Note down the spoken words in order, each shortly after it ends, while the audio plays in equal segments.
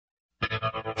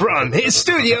from his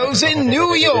studios in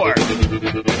New York.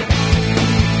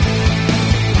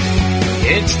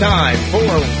 It's time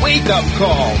for Wake Up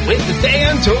Call with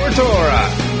Dan Tortora,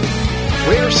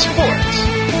 where sports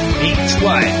meets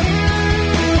life.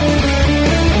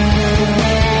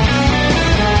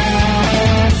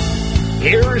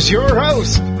 Here's your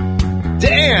host,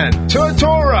 Dan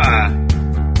Tortora.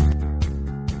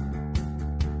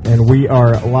 And we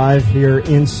are live here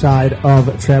inside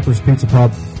of Trapper's Pizza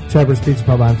Pub. Trapper's Pizza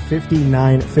Pub on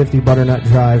 5950 Butternut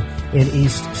Drive in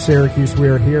East Syracuse. We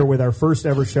are here with our first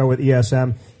ever show with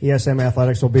ESM. ESM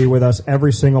Athletics will be with us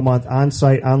every single month on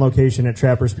site, on location at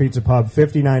Trapper's Pizza Pub,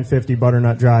 5950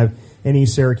 Butternut Drive in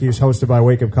East Syracuse, hosted by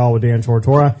Wake Up Call with Dan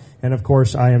Tortora. And, of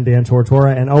course, I am Dan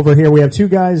Tortora. And over here we have two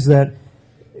guys that,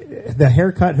 the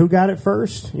haircut, who got it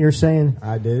first? You're saying?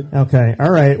 I did. Okay.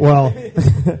 All right. Well...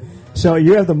 So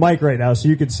you have the mic right now, so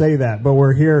you could say that. But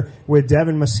we're here with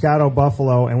Devin Moscato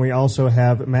Buffalo, and we also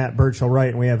have Matt Burchell-Wright,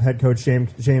 and we have head coach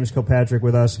James Kilpatrick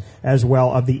with us as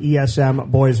well of the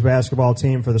ESM boys basketball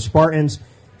team for the Spartans.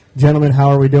 Gentlemen,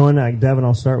 how are we doing? Devin,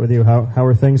 I'll start with you. How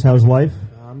are things? How's life?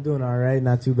 I'm doing all right.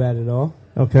 Not too bad at all.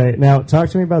 Okay. Now, talk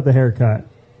to me about the haircut.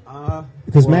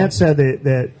 Because Matt said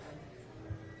that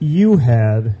you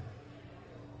had...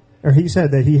 Or he said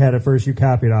that he had it first, you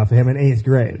copied off of him in 8th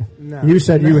grade. No. You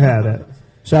said you had it.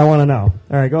 So I want to know.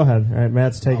 All right, go ahead. All right,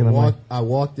 Matt's taking the mic. I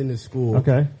walked into school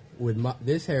with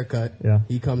this haircut. Yeah.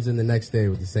 He comes in the next day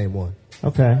with the same one.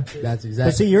 Okay. That's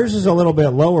exactly. But see, yours is a little bit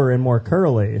lower and more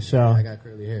curly. So I got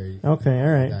curly hair. Okay,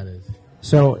 all right. That is.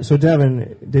 So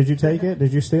Devin, did you take it?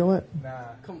 Did you steal it? Nah,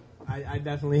 I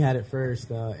definitely had it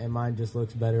first, and mine just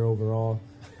looks better overall.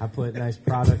 I put nice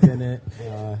product in it.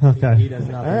 Okay. He does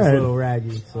nothing. It's a little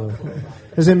raggy. So.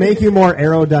 Does it make you more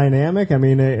aerodynamic? I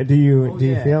mean, do you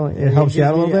feel it helps you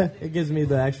out a little bit? It gives me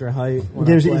the extra height.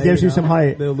 It gives you some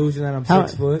height. The illusion that I'm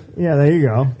 6 foot. Yeah, there you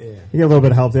go. Yeah. You get a little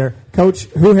bit of help there. Coach,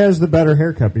 who has the better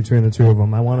haircut between the two of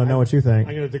them? I want to know what you think.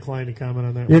 I'm going to decline to comment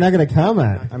on that. You're not going to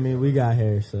comment? I mean, we got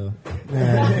hair, so.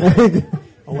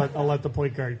 I'll let the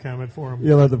point guard comment for him.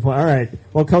 You'll let the point. All right.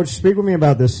 Well, Coach, speak with me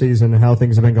about this season and how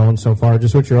things have been going so far.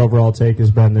 Just what your overall take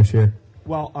has been this year.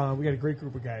 Well, we got a great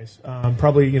group of guys.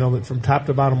 Probably, from top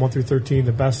to bottom, 1 through 13,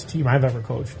 the best team I've ever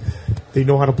coached. They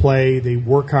know how to play. They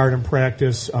work hard in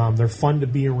practice. They're fun to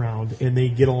be around, and they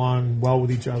get along well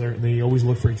with each other, and they always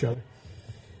look for each other.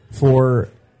 For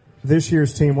this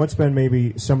year's team, what's been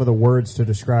maybe some of the words to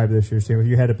describe this year's team? If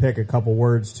you had to pick a couple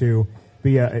words to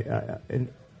be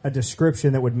a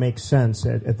description that would make sense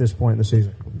at this point in the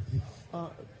season.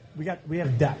 We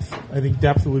have depth. I think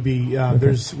depth would be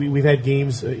we've had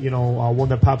games. One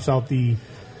that pops out the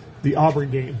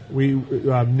Auburn game.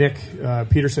 Nick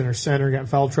Peterson, our center, got in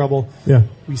foul trouble. Yeah,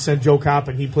 we sent Joe Kopp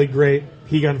and he played great.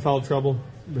 He got in foul trouble.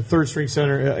 The third string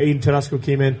center, Aiden Tedesco,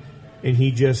 came in. And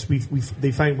he just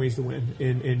they find ways to win,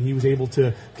 and he was able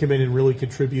to come in and really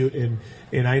contribute.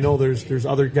 And I know there's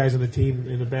other guys on the team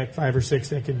in the back 5 or 6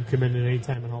 that can come in at any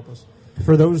time and help us.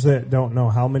 For those that don't know,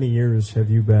 how many years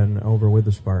have you been over with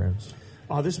the Spartans?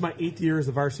 This is my 8th year as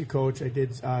the varsity coach. I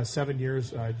did 7 years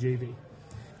JV.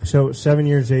 So 7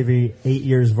 years JV, 8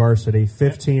 years varsity,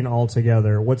 15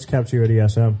 altogether. What's kept you at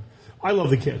ESM? I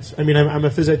love the kids. I mean, I'm a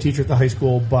phys ed teacher at the high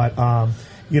school, but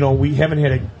we haven't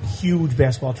had a huge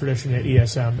basketball tradition at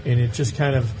ESM, and it just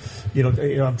kind of,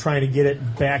 I'm trying to get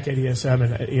it back at ESM,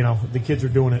 and the kids are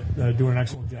doing an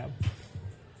excellent job.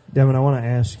 Devin, I want to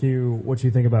ask you what you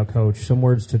think about Coach. Some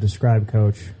words to describe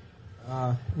Coach.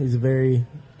 He's a very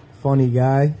funny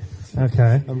guy.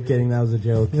 Okay. I'm kidding. That was a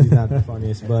joke. He's not the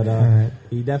funniest, but right.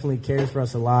 He definitely cares for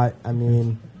us a lot. I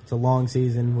mean, it's a long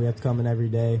season. We have to come in every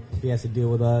day. He has to deal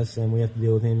with us, and we have to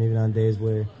deal with him even on days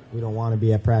where we don't want to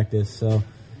be at practice. So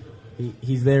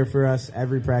he's there for us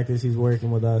every practice. He's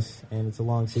working with us, and it's a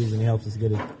long season. He helps us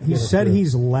get it. He said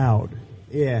he's loud.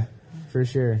 Yeah, for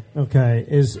sure. Okay.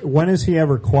 When is he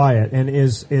ever quiet? And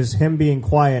is him being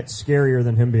quiet scarier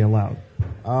than him being loud?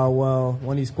 Well,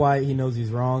 when he's quiet, he knows he's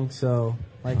wrong. So,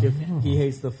 if he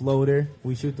hates the floater,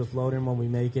 we shoot the floater, and when we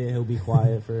make it, he'll be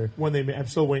quiet for... I'm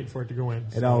still waiting for it to go in.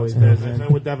 It always does. I've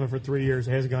been with Devin for 3 years.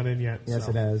 It hasn't gone in yet. Yes,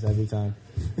 It has, every time.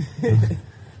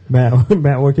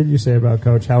 Matt, what can you say about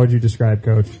Coach? How would you describe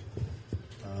Coach?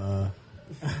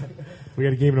 We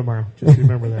got a game tomorrow. Just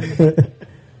remember that.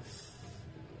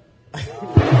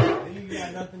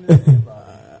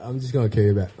 I'm just going to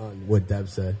carry back on what Deb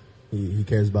said. He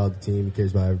cares about the team. He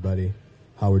cares about everybody,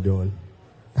 how we're doing.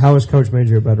 How has Coach made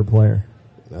you a better player?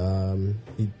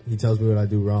 He tells me what I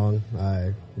do wrong.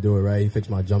 I do it right. He fixed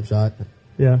my jump shot.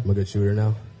 Yeah. I'm a good shooter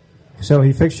now. So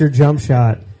he fixed your jump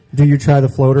shot. Do you try the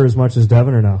floater as much as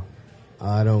Devin or no?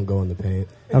 I don't go in the paint.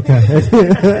 Okay.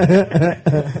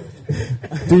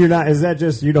 Do you not? Is that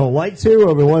just you don't like to?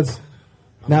 I mean, what's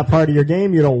not part of your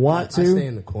game? You don't want to? I stay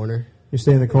in the corner. You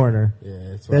stay in the corner.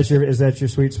 Yeah, Is that your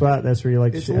sweet spot? That's where you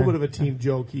like It's to a share? little bit of a team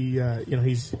joke. He's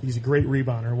a great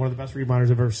rebounder, one of the best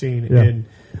rebounders I've ever seen. Yeah. And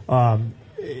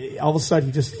all of a sudden,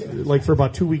 he just like for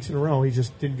about 2 weeks in a row, he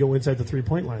just didn't go inside the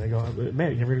 3-point line. I go,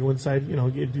 man, you ever gonna go inside?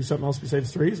 Do something else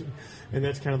besides threes? And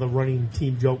that's kind of the running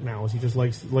team joke now. Is he just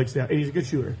likes that? And he's a good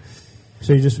shooter.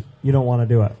 So you don't want to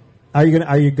do it. Are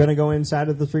you gonna go inside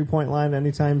of the 3-point line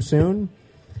anytime soon?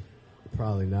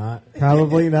 Probably not.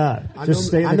 Probably not. Just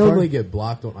stay in the I normally corner? get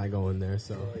blocked when I go in there,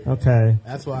 so Okay.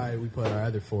 that's why we put our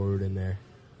other forward in there.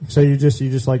 So you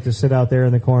just like to sit out there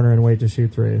in the corner and wait to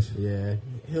shoot threes. Yeah,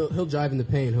 he'll drive in the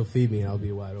paint, he'll feed me, and I'll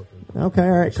be wide open. Okay,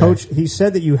 all right, Sure. Coach. He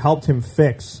said that you helped him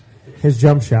fix his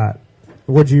jump shot.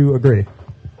 Would you agree?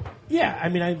 Yeah, I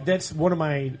mean, that's one of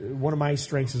my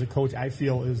strengths as a coach. I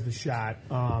feel is the shot.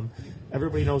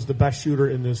 Everybody knows the best shooter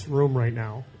in this room right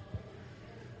now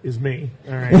is me.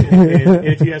 All right, and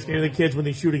if you ask any of the kids when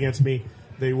they shoot against me,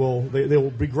 they will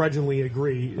begrudgingly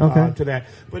agree to that.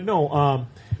 But no,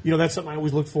 that's something I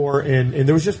always look for. And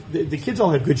there was just the kids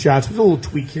all have good shots. There's a little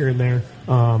tweak here and there.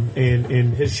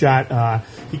 And his shot,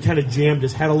 he kind of jammed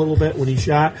his head a little bit when he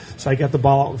shot. So I got the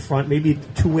ball out in front, maybe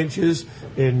 2 inches,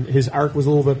 and his arc was a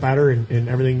little bit better, and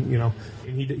everything,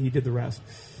 and he did the rest.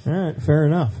 All right, fair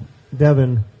enough.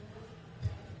 Devin,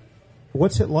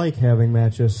 what's it like having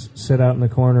Matt just sit out in the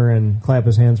corner and clap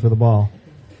his hands for the ball?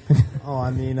 Oh,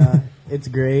 I mean, it's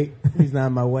great. He's not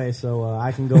in my way, so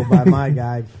I can go by my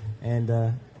guy, and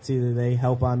it's either they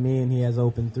help on me and he has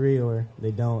open three, or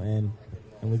they don't, and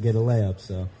we get a layup.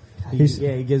 So,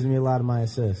 he gives me a lot of my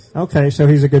assists. Okay, so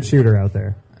he's a good shooter out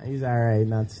there. He's all right.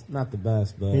 Not the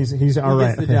best, but He's all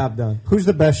right. Gets the job done. Who's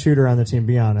the best shooter on the team?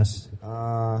 Be honest.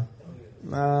 I'm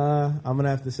gonna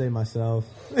have to say myself.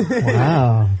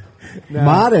 Wow. No,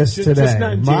 Modest today. Just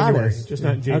not in January. Modest. Just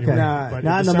not in January. Okay. But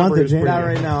Not in the December month of is pretty January. Not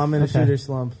good. right now. I'm in a Okay. shooter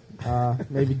slump.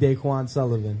 Maybe Daquan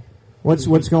Sullivan.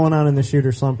 What's going on in the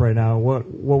shooter slump right now? What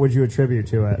would you attribute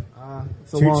to it?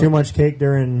 It's a Too much cake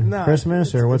during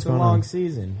Christmas, or what's it's going a long on?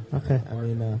 season. Okay. I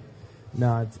mean,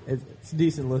 no, it's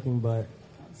decent looking, but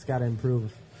it's got to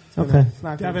improve. Okay. It's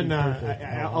not gonna Devin, be perfect.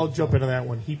 I'll jump into that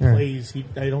one. He All right. plays.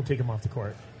 I don't take him off the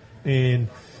court, and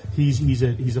he's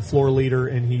a floor leader,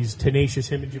 and he's tenacious.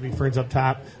 Him and Jimmy Ferns up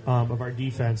top of our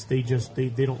defense. They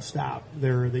don't stop.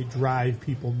 They drive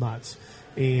people nuts,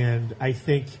 and I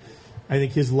think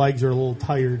his legs are a little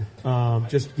tired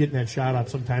just getting that shot up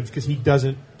sometimes because he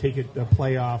doesn't take a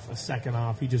play off, a second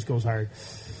off. He just goes hard.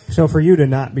 So for you to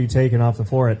not be taken off the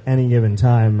floor at any given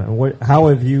time, how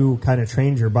have you kind of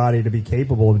trained your body to be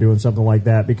capable of doing something like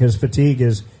that? Because fatigue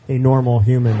is a normal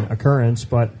human occurrence,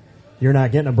 but you're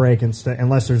not getting a break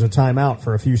unless there's a timeout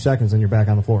for a few seconds and you're back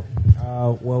on the floor.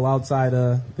 Well, outside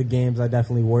of the games, I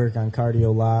definitely work on cardio a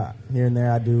lot. Here and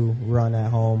there, I do run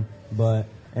at home, but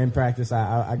in practice,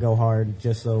 I go hard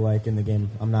just so, like, in the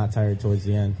game, I'm not tired towards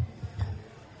the end.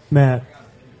 Matt,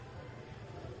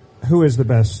 who is the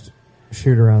best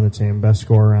shooter on the team, best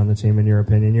scorer on the team, in your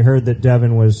opinion? You heard that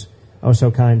Devin was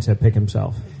so kind to pick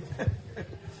himself.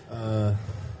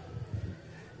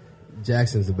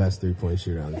 Jackson's the best 3-point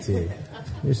shooter on the team.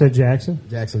 You said Jackson?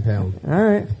 Jackson Pound. All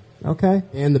right. Okay.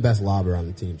 And the best lobber on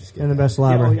the team. Just get And the that. best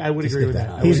lobber. Yeah, I would Just agree get with that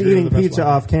that. out. I would He's agree with eating the best pizza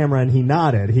lobber. off camera, and he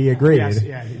nodded. He agreed. Yes,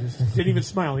 yeah, he just didn't even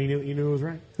smile. He knew it was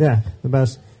right. Yeah, the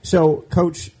best. So,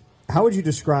 Coach, how would you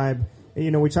describe, we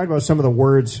talked about some of the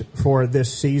words for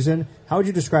this season. How would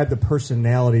you describe the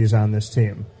personalities on this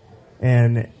team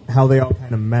and how they all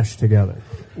kind of mesh together?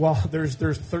 Well, there's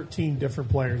 13 different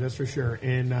players, that's for sure,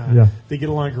 and they get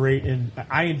along great. And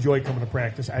I enjoy coming to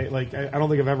practice. I don't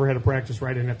think I've ever had a practice where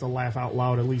I didn't have to laugh out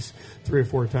loud at least 3 or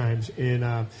 4 times. And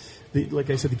like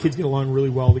I said, the kids get along really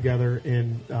well together,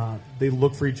 and they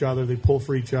look for each other, they pull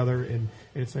for each other, and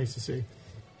it's nice to see.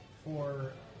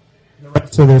 For the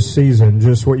rest So this season,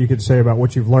 just what you could say about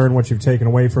what you've learned, what you've taken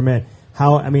away from it.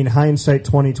 Hindsight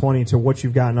 2020 to what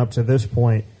you've gotten up to this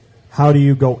point. How do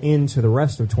you go into the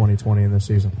rest of 2020 in this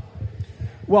season?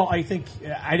 Well, I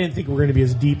didn't think we were going to be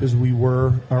as deep as we are.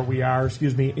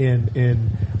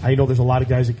 And I know there's a lot of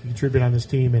guys that can contribute on this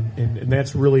team, and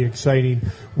that's really exciting.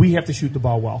 We have to shoot the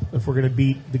ball well if we're going to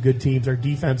beat the good teams. Our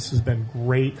defense has been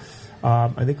great.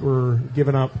 I think we're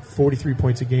giving up 43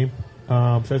 points a game,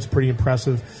 so that's pretty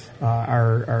impressive.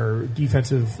 Our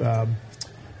defensive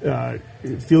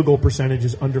field goal percentage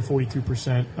is under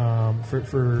 42% for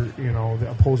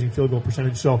the opposing field goal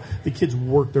percentage. So the kids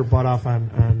work their butt off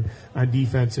on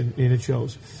defense, and it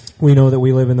shows. We know that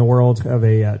we live in the world of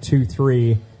a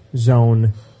 2-3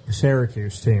 zone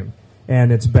Syracuse team,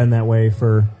 and it's been that way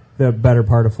for the better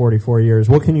part of 44 years.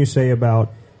 What can you say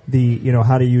about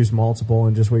how to use multiple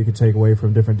and just what you could take away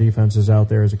from different defenses out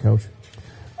there as a coach?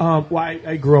 Well,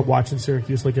 I grew up watching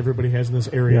Syracuse like everybody has in this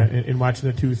area, Yeah. and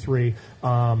watching the 2-3.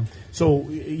 So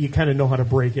you kind of know how to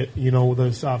break it,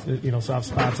 the soft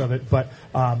spots of it. But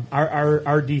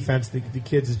our defense, the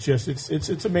kids,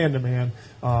 it's a man to man,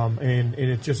 and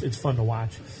it's fun to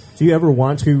watch. Do you ever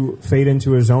want to fade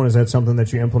into a zone? Is that something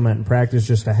that you implement in practice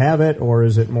just to have it, or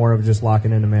is it more of just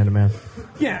locking into man to man?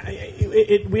 Yeah,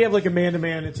 we have like a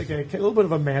man-to-man. It's like a little bit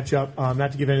of a matchup.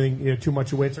 Not to give anything too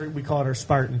much away. We call it our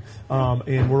Spartan,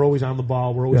 and we're always on the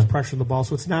ball. We're always pressuring the ball.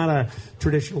 So it's not a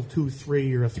traditional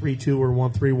 2-3 or a 3-2 or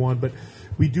 1-3-1, but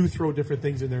we do throw different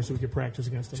things in there so we can practice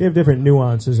against them. So you have different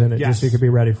nuances in it Yes. just so you can be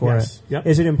ready for Yes. it. Yep.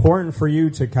 Is it important for you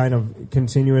to kind of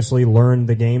continuously learn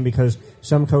the game? Because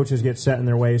some coaches get set in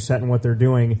their ways, set in what they're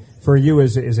doing. For you,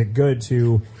 is it good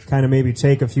to kind of maybe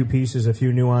take a few pieces, a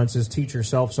few nuances, teach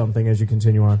yourself something as you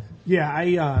continue on?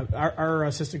 Yeah, our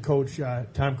assistant coach,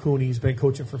 Tom Cooney, he's been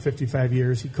coaching for 55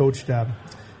 years. He coached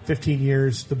 15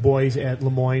 years the boys at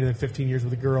Lemoyne and then 15 years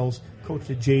with the girls.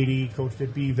 Coached at JD, coached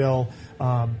at Beeville.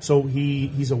 So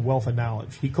he's a wealth of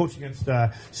knowledge. He coached against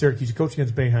Syracuse. He coached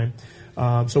against Boeheim.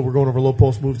 So we're going over low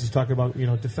post moves. He's talking about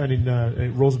defending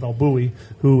Roosevelt Bowie,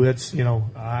 who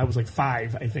I was like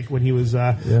 5, I think, when he was.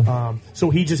 So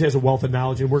he just has a wealth of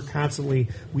knowledge, and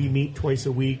we meet twice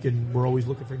a week, and we're always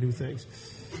looking for new things.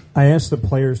 I asked the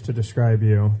players to describe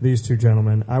you, these two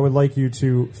gentlemen. I would like you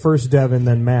to, first Devin,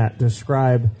 then Matt,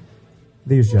 describe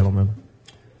these gentlemen.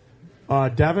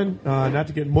 Devin, not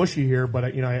to get mushy here, but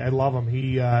I love him.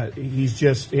 He's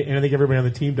just, and I think everybody on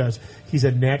the team does. He's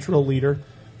a natural leader.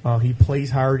 He plays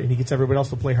hard, and he gets everybody else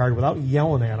to play hard without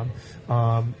yelling at him.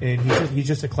 And he's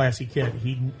just a classy kid.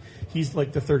 He's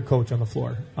like the third coach on the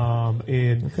floor.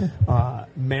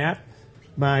 Matt,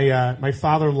 my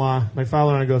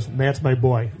father-in-law goes, Matt's my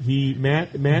boy.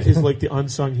 Matt is like the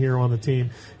unsung hero on the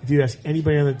team. If you ask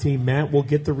anybody on the team, Matt will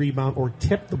get the rebound or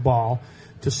tip the ball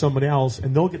to somebody else,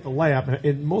 and they'll get the layup.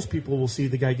 And most people will see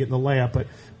the guy getting the layup, but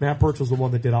Matt Birch was the one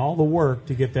that did all the work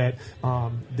to get that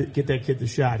kid the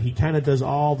shot. He kind of does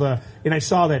all the, and I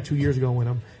saw that 2 years ago with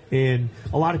him. And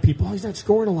a lot of people, he's not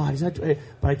scoring a lot.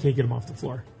 But I can't get him off the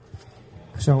floor.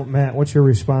 So, Matt, what's your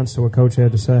response to what Coach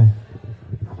had to say?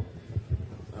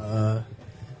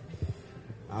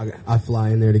 I fly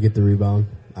in there to get the rebound.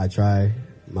 I try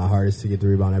my hardest to get the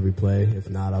rebound every play. If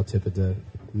not, I'll tip it to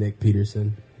Nick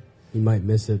Peterson. He might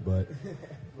miss it, but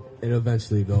it'll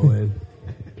eventually go in.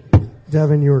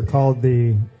 Devin, you were called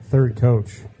the third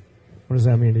coach. What does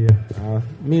that mean to you?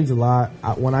 It means a lot.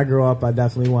 When I grow up, I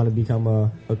definitely want to become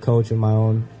a coach of my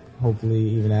own, hopefully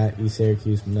even at East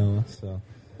Syracuse Manila. So.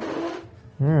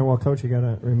 All right, well, Coach, you got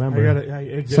to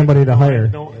remember Somebody to hire.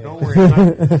 Don't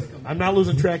worry. I'm not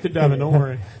losing track of Devin. Don't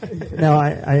worry. Now,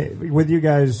 I with you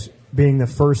guys being the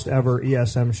first ever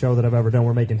ESM show that I've ever done,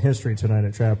 we're making history tonight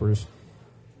at Trappers.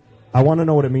 I want to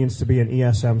know what it means to be an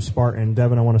ESM Spartan.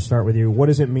 Devin, I want to start with you. What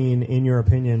does it mean, in your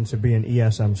opinion, to be an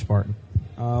ESM Spartan?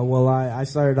 Well, I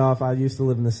started off, I used to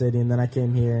live in the city, and then I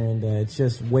came here, and it's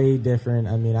just way different.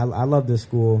 I mean, I love this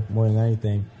school more than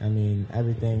anything. I mean,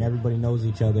 everybody knows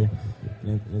each other,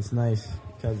 and it's nice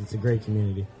because it's a great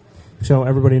community. So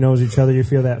everybody knows each other. You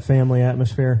feel that family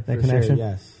atmosphere, that For connection? Sure,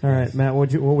 yes. All right, Matt,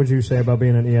 what would you say about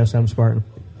being an ESM Spartan?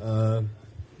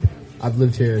 I've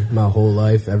lived here my whole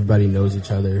life. Everybody knows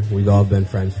each other. We've all been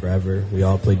friends forever. We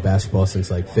all played basketball since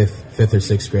like fifth or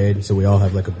sixth grade, so we all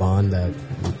have like a bond that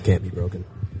can't be broken.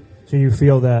 So you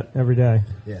feel that every day?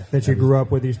 Yeah. That you grew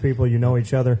up with these people, you know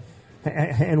each other.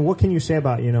 And what can you say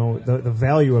about, the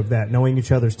value of that, knowing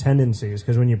each other's tendencies?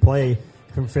 Because when you play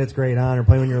from fifth grade on or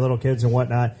play when you're little kids and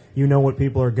whatnot, you know what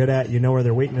people are good at, you know where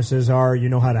their weaknesses are, you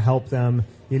know how to help them,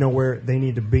 you know where they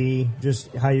need to be,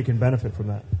 just how you can benefit from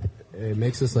that. It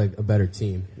makes us like a better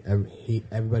team.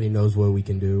 Everybody knows what we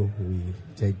can do. We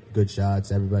take good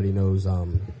shots. Everybody knows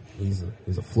he's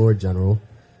a floor general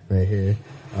right here.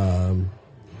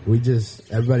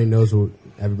 Everybody knows what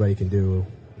everybody can do.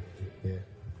 Yeah.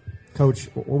 Coach,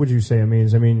 what would you say it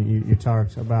means? I mean, you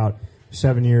talked about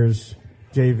 7 years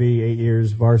JV, 8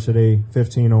 years varsity,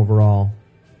 15 overall.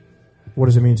 What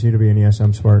does it mean to you to be an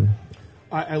ESM Spartan?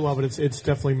 I love it. It's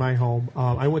definitely my home.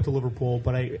 I went to Liverpool,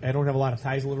 but I don't have a lot of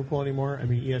ties to Liverpool anymore. I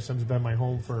mean, ESM's been my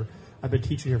home I've been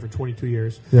teaching here for 22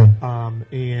 years. Yeah.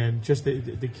 And just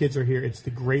the kids are here. It's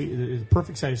the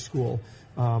perfect size school.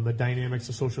 The dynamics,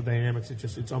 the social dynamics,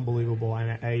 it's unbelievable.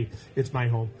 And it's my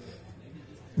home.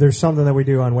 There's something that we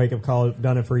do on Wake Up Call. I've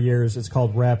done it for years. It's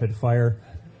called Rapid Fire.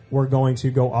 We're going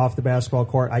to go off the basketball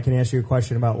court. I can ask you a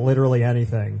question about literally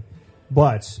anything.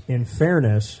 But in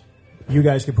fairness, you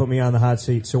guys can put me on the hot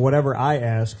seat. So whatever I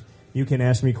ask, you can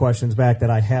ask me questions back that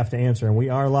I have to answer, and we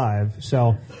are live.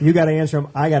 So you got to answer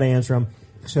them. I got to answer them.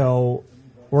 So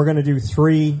we're going to do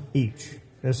 3 each.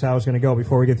 This is how it's going to go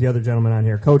before we get the other gentleman on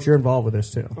here. Coach, you're involved with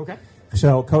this too. Okay.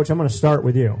 So, Coach, I'm going to start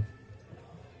with you.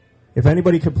 If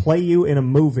anybody could play you in a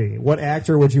movie, what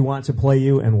actor would you want to play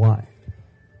you and why?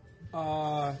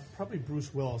 Probably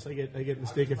Bruce Willis. I get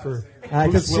mistaken for. I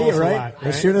Bruce could see Willis it, right? a lot, right?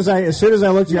 As soon as I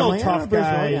looked at you, I'm like, tough Bruce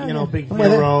guy, Willis, big I'm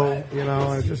with it.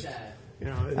 hero, and just,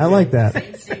 I like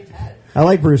that. I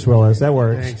like Bruce Willis. That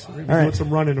works. Thanks. We're All doing right. some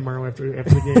running tomorrow after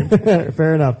the game.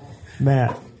 Fair enough.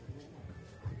 Matt,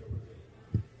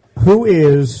 who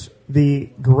is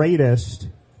the greatest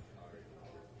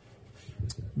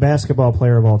basketball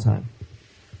player of all time?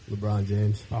 LeBron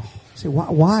James. See,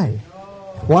 why?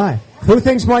 Why? Who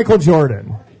thinks Michael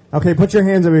Jordan? Okay, put your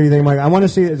hands up if you think Michael. I want to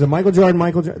see, is it Michael Jordan,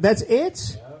 That's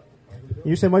it?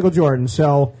 You said Michael Jordan.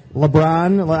 So,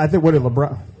 LeBron, I think, what did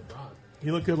LeBron?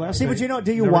 He looked good last See, night. but you know,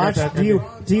 do you Never got watch, that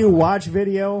do you watch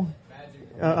video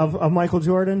of Michael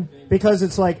Jordan? Because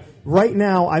it's like, right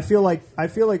now, I feel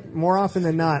like more often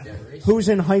than not, who's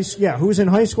in high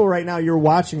school right now, you're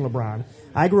watching LeBron.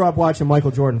 I grew up watching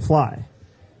Michael Jordan fly.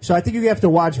 So I think you have to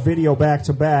watch video back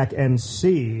to back and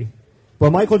see.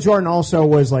 But Michael Jordan also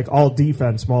was like all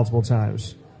defense multiple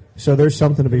times. So there's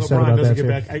something to be said about that too.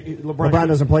 LeBron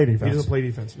doesn't play defense. He doesn't play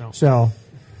defense, no. So,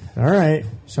 all right.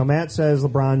 So Matt says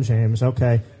LeBron James.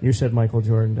 Okay. You said Michael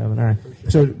Jordan, Devin. All right.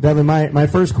 So, Devin, my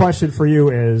first question for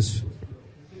you is,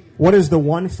 what is the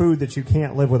one food that you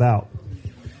can't live without?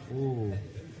 Ooh.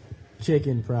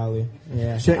 Chicken, probably.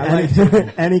 Yeah. I like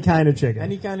chicken. Any kind of chicken.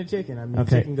 Any kind of chicken. I mean,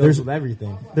 Okay. chicken goes with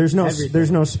everything. There's no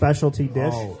Everything. specialty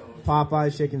dish. Oh,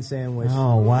 Popeye's chicken sandwich.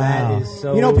 Oh, wow. That is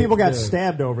so people got good.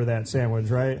 stabbed over that sandwich,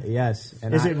 right? Yes.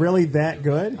 And Is it really that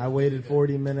good? I waited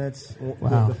 40 minutes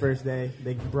Wow. the first day.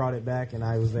 They brought it back, and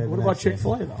I was there. What the about next day.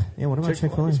 Chick-fil-A, though? Yeah, what about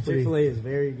Chick-fil-A? Chick-fil-A is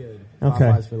very good. Okay.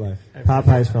 Popeyes for life.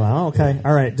 Popeyes for life. Oh, okay.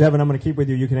 All right, Devin, I'm going to keep with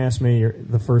you. You can ask me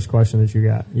the first question that you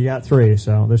got. You got 3,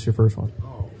 so this is your first one.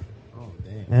 Oh,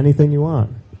 dang. Anything you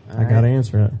want. All I got to right.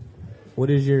 answer it.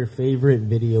 What is your favorite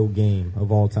video game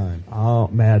of all time? Oh,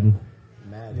 Madden.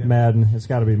 Madden. It's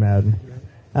got to be Madden.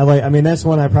 That's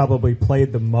one I probably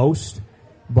played the most,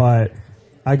 but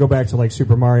I go back to like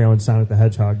Super Mario and Sonic the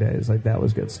Hedgehog days. Like, that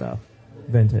was good stuff.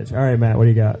 Vintage. All right, Matt, what do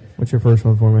you got? What's your first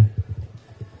one for me?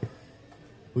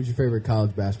 Who's your favorite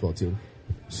college basketball team?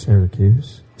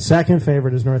 Syracuse. Second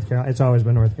favorite is North Carolina. It's always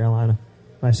been North Carolina.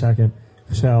 My second.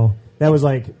 So that was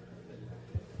like,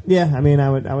 yeah, I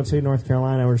would say North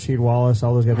Carolina, Rasheed Wallace,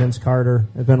 all those guys, Vince Carter.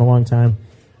 It's been a long time.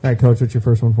 All right, Coach, what's your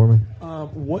first one for me?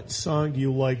 What song do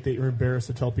you like that you're embarrassed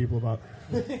to tell people about?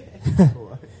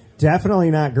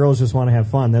 Definitely not Girls Just Want to Have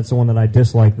Fun. That's the one that I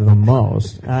dislike the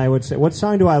most. I would say, what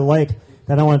song do I like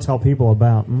that I want to tell people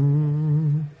about?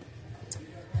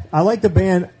 I like the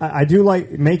band. I do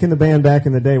like making the band back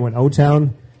in the day when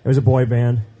O-Town, it was a boy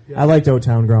band. Yeah. I liked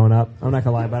O-Town growing up. I'm not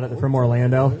going to lie about it. They're from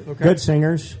Orlando. Okay. Good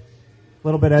singers. A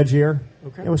little bit edgier.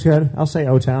 Okay. It was good. I'll say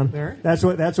O-Town. All right. That's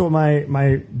what if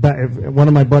one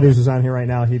of my buddies was on here right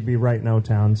now, he'd be writing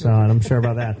O-Town, so and I'm sure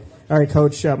about that. All right,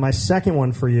 Coach, my second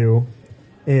one for you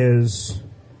is,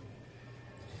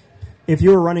 if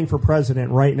you were running for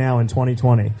president right now in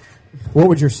 2020, what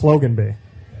would your slogan be?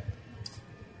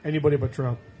 Anybody but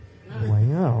Trump.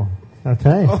 Wow.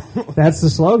 Okay. That's the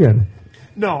slogan.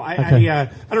 No, I don't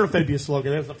know if that'd be a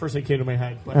slogan. That's the first thing that came to my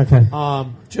head. But, okay.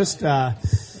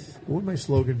 What would my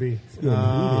slogan be?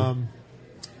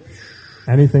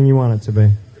 Anything you want it to be.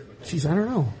 Geez, I don't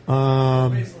know.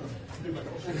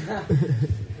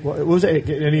 What was it?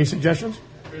 Any suggestions?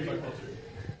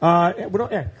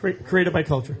 Created by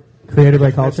culture. Created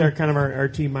by culture? That's our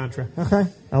team mantra. Okay.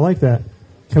 I like that.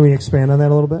 Can we expand on that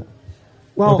a little bit?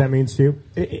 Well, what that means to you?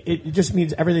 It just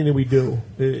means everything that we do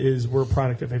is we're a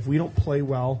product of. If we don't play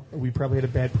well, we probably had a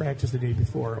bad practice the day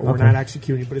before, or we're not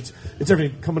executing. But it's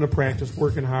everything. Coming to practice,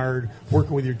 working hard,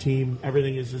 working with your team.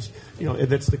 Everything is just,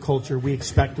 that's the culture. We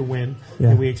expect to win,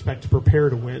 and we expect to prepare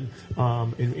to win,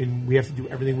 and we have to do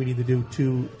everything we need to do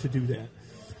to do that.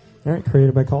 All right,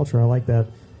 created by culture. I like that.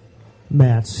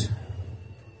 Matt,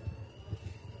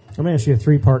 I'm going to ask you a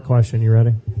 3-part question. You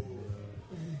ready?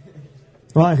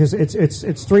 Well, because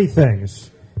it's 3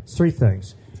 things. It's 3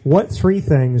 things. What 3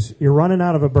 things? You're running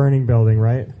out of a burning building,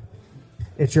 right?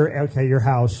 It's your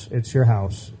house. It's your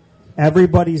house.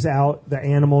 Everybody's out. The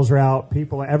animals are out.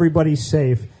 Everybody's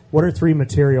safe. What are 3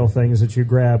 material things that you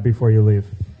grab before you leave?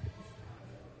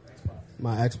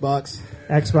 My Xbox.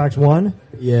 Xbox One?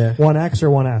 Yeah. One X or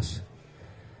One S?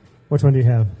 Which one do you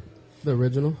have? The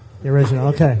original. The original.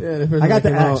 Okay. Yeah, I got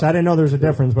the X. I didn't know there was a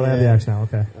difference, but I have the X now.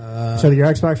 Okay. So your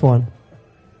Xbox One.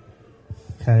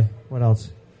 Okay. What else?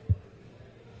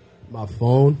 My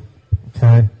phone.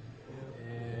 Okay.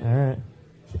 All right.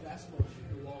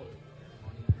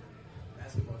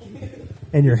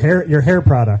 And your hair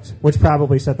product, which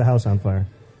probably set the house on fire.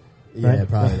 Yeah, right?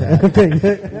 probably that.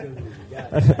 Okay.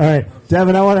 All right,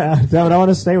 Devin. I want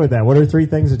to stay with that. What are 3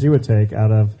 things that you would take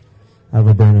out of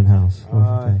a burning house?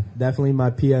 Definitely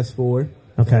my PS4.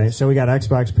 Okay, so we got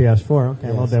Xbox, PS4. Okay,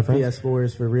 a little different. PS4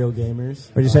 is for real gamers.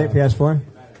 What'd you say, PS4?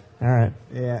 All right.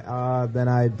 Yeah, then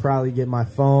I'd probably get my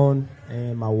phone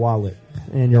and my wallet.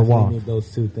 And your Definitely wallet. need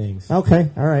those 2 things. Okay,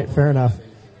 all right, fair enough.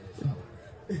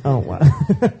 Oh, wow.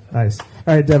 Nice.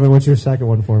 All right, Devin, what's your second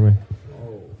one for me?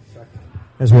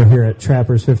 As we're here at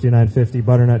Trappers 5950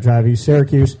 Butternut Drive, East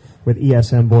Syracuse, with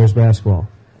ESM Boys Basketball.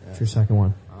 What's your second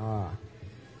one?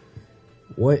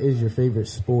 What is your favorite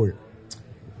sport?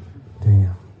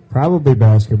 Damn. Probably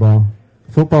basketball.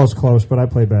 Football's close, but I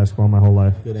played basketball my whole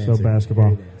life. Good so answer.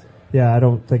 basketball. Great answer. Yeah, I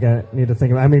don't think I need to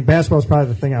think about it. I mean, basketball's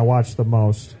probably the thing I watch the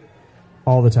most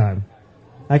all the time.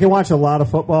 I can watch a lot of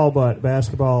football, but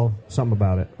basketball, something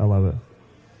about it. I love it.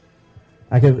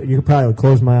 You could probably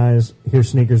close my eyes, hear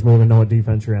sneakers moving, know what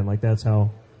defense you're in. Like, that's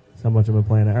how much I've been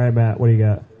playing it. All right, Matt, what do you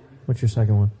got? What's your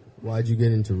second one? Why'd you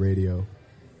get into radio?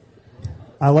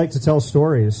 I like to tell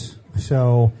stories.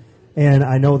 And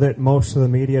I know that most of the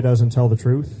media doesn't tell the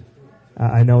truth.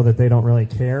 I know that they don't really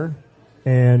care.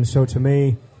 And so to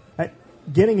me,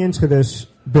 getting into this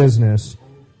business,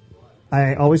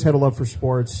 I always had a love for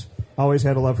sports, always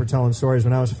had a love for telling stories.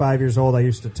 When I was 5 years old, I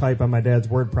used to type on my dad's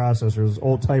word processor, this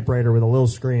old typewriter with a little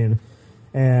screen,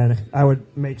 and I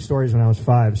would make stories when I was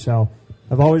 5. So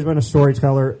I've always been a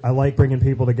storyteller. I like bringing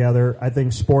people together. I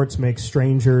think sports makes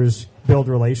strangers build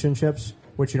relationships,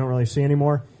 which you don't really see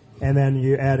anymore. And then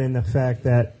you add in the fact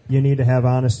that you need to have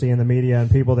honesty in the media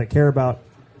and people that care about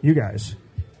you guys,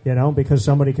 because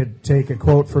somebody could take a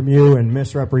quote from you and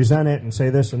misrepresent it and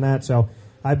say this and that. So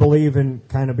I believe in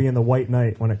kind of being the white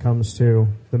knight when it comes to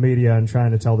the media and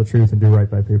trying to tell the truth and do right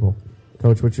by people.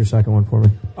 Coach, what's your second one for me?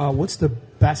 What's the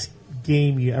best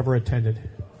game you ever attended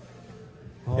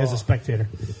as a spectator?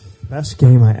 Best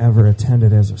game I ever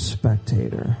attended as a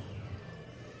spectator.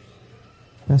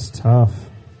 That's tough.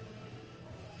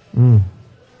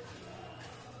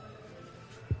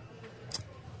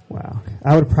 Wow.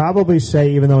 I would probably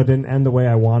say, even though it didn't end the way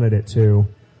I wanted it to,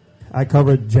 I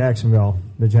covered Jacksonville,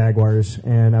 the Jaguars,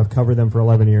 and I've covered them for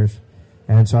 11 years.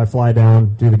 And so I fly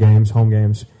down, do the games, home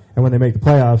games, and when they make the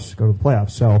playoffs, go to the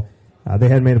playoffs. So they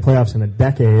hadn't made the playoffs in a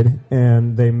decade,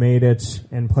 and they made it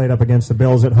and played up against the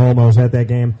Bills at home. I was at that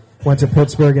game. Went to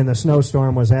Pittsburgh in the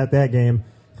snowstorm, was at that game,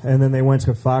 and then they went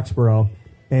to Foxborough.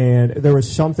 And there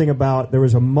was there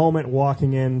was a moment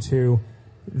walking into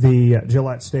the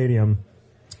Gillette Stadium.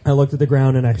 I looked at the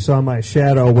ground and I saw my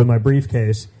shadow with my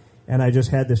briefcase, and I just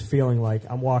had this feeling like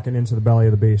I'm walking into the belly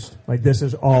of the beast. Like, this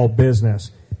is all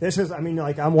business.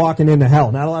 I'm walking into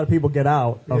hell. Not a lot of people get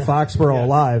out of Foxborough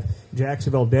alive.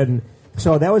 Jacksonville didn't.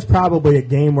 So that was probably a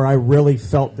game where I really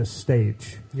felt the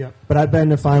stage. Yep. But I've been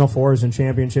to Final Fours and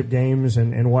championship games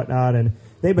and whatnot, and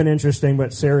they've been interesting,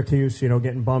 but Syracuse,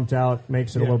 getting bumped out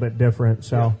makes it a little bit different.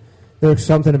 So there's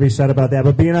something to be said about that.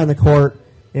 But being on the court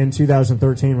in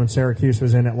 2013 when Syracuse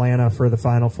was in Atlanta for the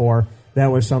Final Four, that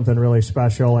was something really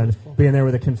special. And being there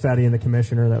with the confetti and the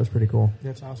commissioner, that was pretty cool.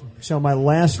 That's awesome. So my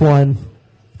last one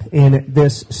in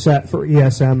this set for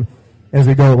ESM, as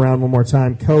we go around one more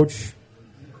time, Coach,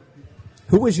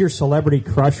 who was your celebrity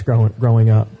crush growing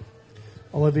up?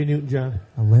 Olivia Newton-John.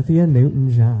 Olivia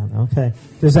Newton-John. Okay.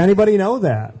 Does anybody know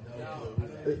that?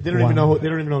 They don't even know. They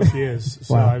don't even know who she is.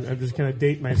 So Wow. I'm just kind of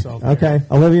dating myself. Okay.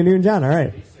 Olivia Newton-John. All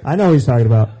right. I know who he's talking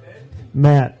about.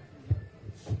 Matt,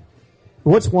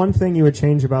 what's one thing you would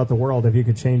change about the world if you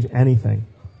could change anything?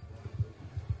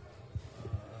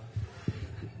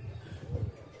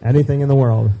 Anything in the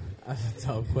world. That's a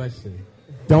tough question.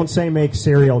 Don't say make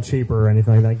cereal cheaper or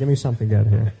anything like that. Give me something good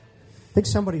here. I think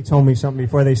somebody told me something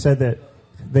before. They said that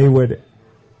they would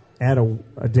add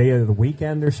a day of the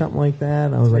weekend or something like that.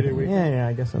 And I was like, yeah,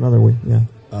 I guess another week. Yeah.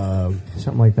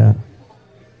 Something like that.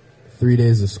 3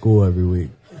 days of school every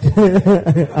week.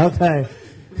 Okay.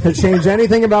 To change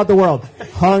anything about the world.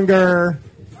 Hunger,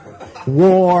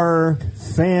 war,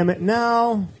 famine.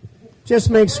 No. Just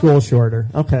make school shorter.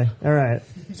 Okay. All right.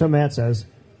 So Matt says,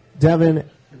 Devin,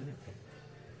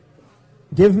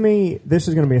 this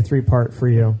is going to be a 3-part for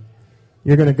you.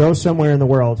 You're going to go somewhere in the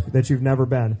world that you've never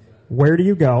been. Where do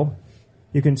you go?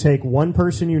 You can take one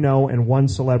person you know and one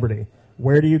celebrity.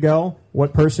 Where do you go?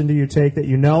 What person do you take that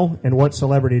you know? And what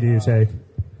celebrity do you take?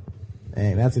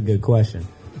 Dang, that's a good question.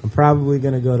 I'm probably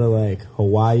gonna go to like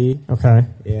Hawaii. Okay.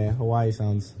 Yeah, Hawaii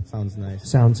sounds nice.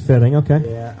 Sounds fitting. Okay.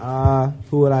 Yeah.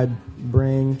 Who would I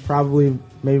bring? Probably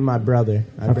maybe my brother.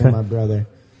 I'd Okay. bring my brother.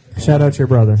 Shout out to your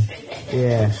brother.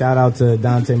 Yeah. Shout out to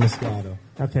Dante Moscato.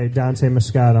 Okay, Dante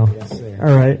Moscato. Yes, sir.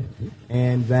 All right.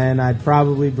 And then I'd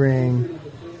probably bring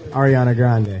Ariana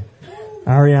Grande.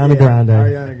 Ariana Grande.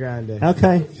 Ariana Grande.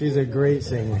 Okay. She's a great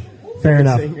singer. Fair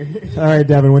enough. Singer. All right,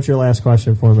 Devin, what's your last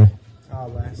question for me?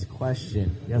 Last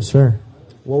question. Yes, sir.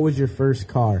 What was your first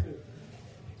car?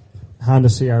 Honda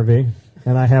CRV.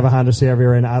 And I have a Honda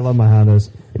CRV right now. I love my Hondas.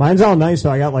 Mine's all nice,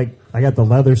 though. I got the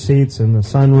leather seats and the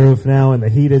sunroof now and the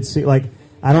heated seat. Like,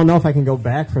 I don't know if I can go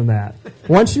back from that.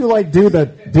 Once you do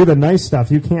the nice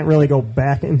stuff, you can't really go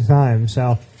back in time.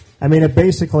 So, I mean, it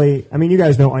basically, you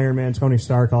guys know Iron Man, Tony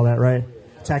Stark, all that, right?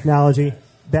 Technology.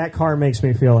 That car makes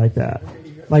me feel like that.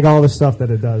 Like all the stuff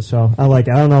that it does. So I like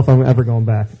it. I don't know if I'm ever going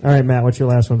back. All right, Matt, what's your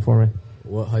last one for me?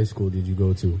 What high school did you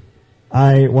go to?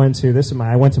 I went to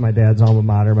my dad's alma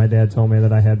mater. My dad told me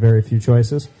that I had very few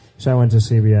choices, so I went to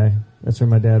CBA. That's where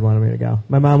my dad wanted me to go.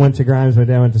 My mom went to Grimes. My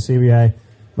dad went to CBA.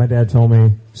 My dad told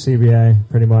me CBA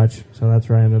pretty much, so that's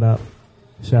where I ended up.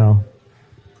 So,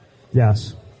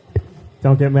 yes.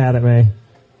 Don't get mad at me.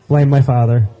 Blame my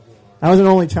father. I was an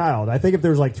only child. I think if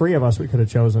there was like 3 of us, we could have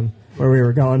chosen where we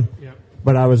were going. Yep.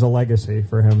 But I was a legacy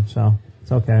for him, so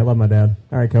it's okay. I love my dad.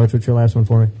 All right, Coach, what's your last one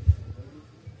for me?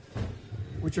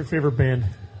 What's your favorite band?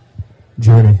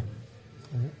 Journey.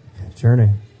 Journey.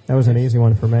 That was an easy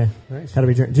one for me. Nice. Gotta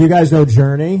be Journey. Do you guys know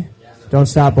Journey? Don't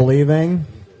Stop Believing.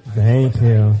 Thank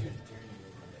you.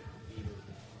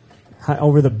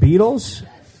 Over the Beatles?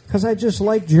 Because I just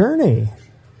like Journey.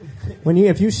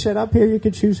 If you sit up here, you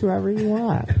can choose whoever you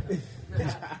want.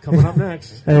 Coming up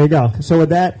next. There you go. So with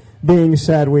that being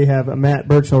said, we have Matt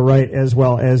Burchell Wright as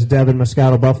well as Devin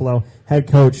Moscato Buffalo, head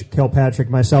coach Kilpatrick,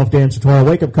 myself, Dan Tortora.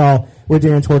 Wake up call with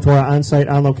Dan Tortora on site,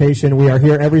 on location. We are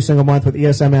here every single month with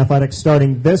ESM Athletics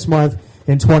starting this month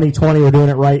in 2020. We're doing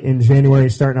it right in January,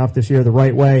 starting off this year the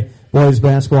right way. Boys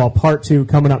basketball part 2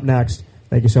 coming up next.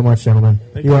 Thank you so much, gentlemen.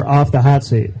 You are off the hot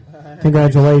seat.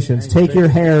 Congratulations. Take your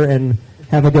hair and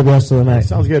have a good rest of the night.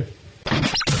 Sounds good.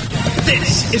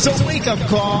 This is a wake-up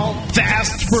call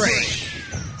fast break.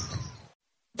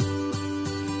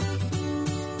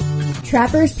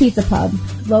 Trapper's Pizza Pub,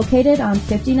 located on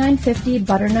 5950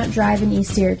 Butternut Drive in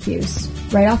East Syracuse.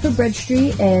 Right off of Bridge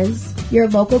Street is your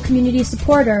local community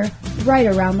supporter right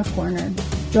around the corner.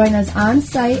 Join us on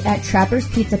site at Trapper's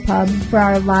Pizza Pub for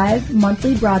our live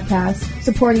monthly broadcast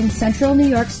supporting Central New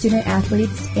York student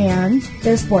athletes and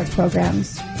their sports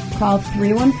programs. Call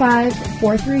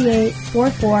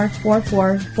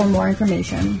 315-438-4444 for more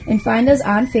information. And find us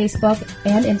on Facebook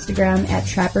and Instagram at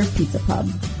Trapper's Pizza Pub.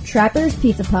 Trapper's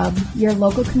Pizza Pub, your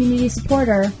local community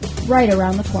supporter, right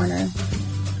around the corner.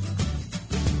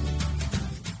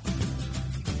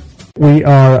 We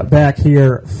are back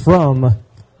here from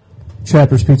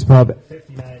Trapper's Pizza Pub,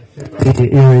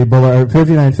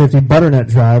 5950 Butternut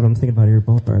Drive. I'm thinking about Erie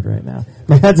Boulevard right now.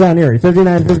 My head's on Erie.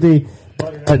 5950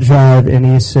 Butternut Drive in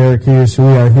East Syracuse. We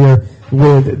are here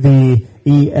with the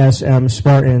ESM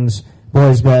Spartans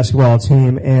boys basketball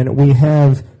team, and we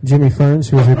have Jimmy Ferns,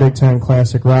 who is a big-time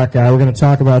classic rock guy. We're going to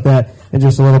talk about that in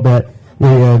just a little bit. We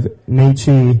have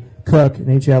Nachi Cook.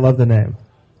 Nachi, I love the name.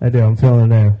 I do. I'm feeling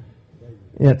the name.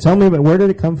 Yeah, tell me, where did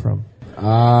it come from?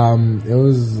 It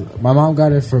was my mom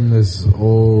got it from this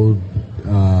old.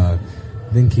 I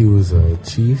think he was a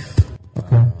chief.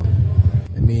 Okay.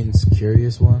 It means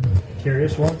curious one.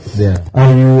 Curious one? Yeah.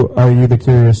 Are you the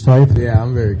curious type? Yeah,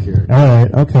 I'm very curious. All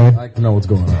right. Okay. I like to know what's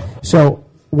going on. So,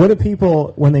 what do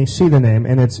people, when they see the name,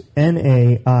 and it's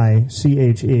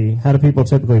Naiche, how do people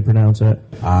typically pronounce it?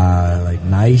 Like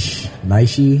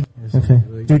Naishi. Okay.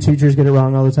 Do teachers get it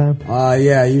wrong all the time?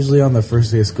 Yeah. Usually on the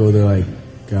first day of school, they're like,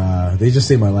 they just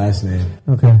say my last name.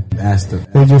 Okay. Ask them.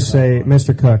 They just say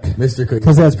Mr. Cook. Mr. Cook.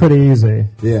 Because that's pretty easy.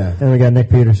 Yeah. And we got Nick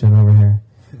Peterson over here.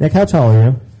 Nick, how tall are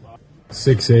you?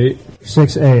 6'8".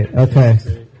 6'8". Okay.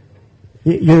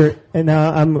 You're and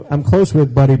now I'm close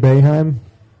with Buddy Boeheim.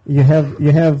 You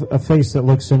have a face that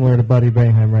looks similar to Buddy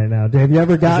Boeheim right now. Have you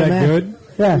ever gotten that? Is that good?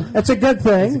 Yeah, that's a good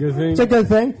thing. That's a good thing. It's a good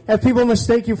thing. If people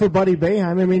mistake you for Buddy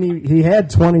Boeheim, I mean, he had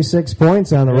 26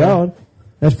 points on the road.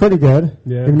 That's pretty good.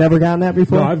 Yeah. You've never gotten that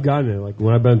before? No, I've gotten it. Like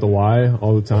when I've been at the Y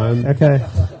all the time. Okay.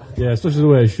 Yeah, especially the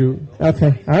way I shoot.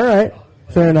 Okay. All right.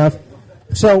 Fair enough.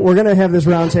 So we're going to have this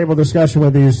roundtable discussion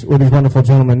with these wonderful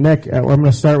gentlemen. Nick, I'm going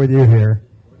to start with you here.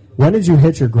 When did you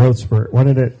hit your growth spurt? When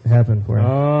did it happen for you?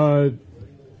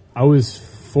 I was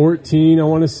 14, I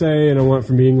want to say, and I went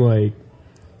from being like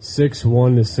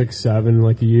 6'1" to 6'7" in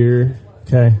like a year.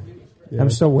 Okay. Yeah. I'm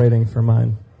still waiting for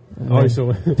mine. Oh,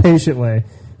 so patiently.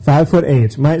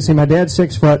 5'8". My dad's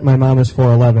 6 foot. My mom is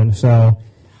 4'11". So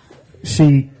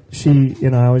she,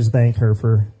 I always thank her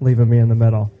for leaving me in the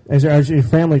middle. Is your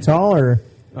family tall, or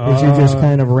did you just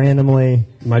kind of randomly?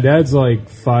 My dad's like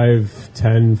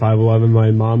 5'10", 5'11".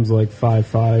 My mom's like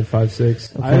 5'5",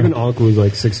 5'6". Okay. I have an uncle who's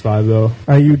like 6'5", though.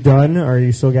 Are you done, or are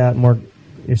you still got more?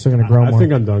 You're still going to grow more? I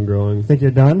think I'm done growing. Think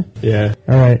you're done? Yeah.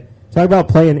 All right. Talk about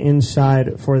playing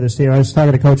inside for this team. I was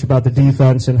talking to Coach about the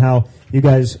defense and how you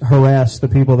guys harass the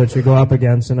people that you go up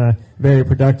against in a very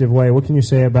productive way. What can you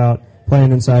say about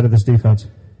playing inside of this defense?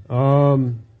 We're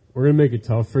going to make it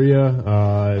tough for you.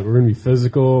 We're going to be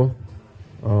physical.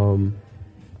 I'm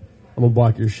going to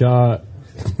block your shot.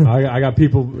 I got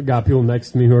people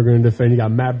next to me who are going to defend. You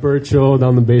got Matt Burchill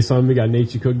down the baseline. We got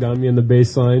Nate Cook down me on the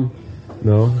baseline.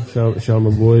 No, shout out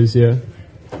my boys, yeah.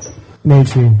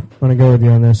 Nate, I want to go with you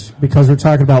on this because we're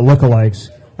talking about lookalikes.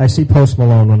 I see Post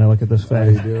Malone when I look at this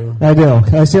face. You do? I do.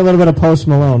 I see a little bit of Post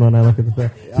Malone when I look at the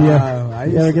face. You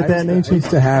ever get that, Nate? I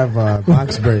used to have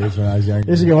box braids when I was younger.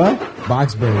 Used to go what?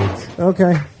 Box braids.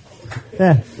 Okay.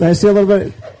 Yeah, I see a little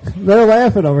bit. They're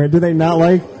laughing over it. Do they not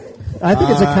like? I think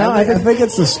it's a compliment. I think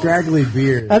it's the scraggly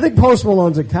beard. I think Post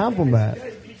Malone's a compliment.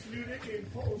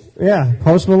 Yeah,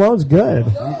 Post Malone's good.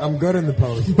 I'm good in the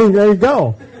post. There you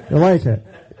go. You like it.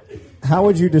 How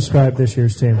would you describe this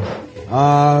year's team?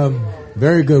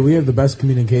 Very good. We have the best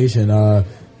communication.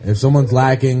 If someone's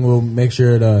lacking, we'll make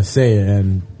sure to say it,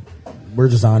 and we're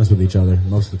just honest with each other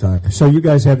most of the time. So you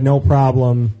guys have no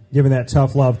problem giving that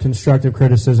tough love, constructive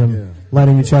criticism,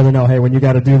 letting each other know, hey, when you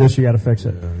got to do this, you got to fix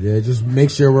it. Yeah, just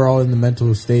make sure we're all in the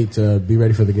mental state to be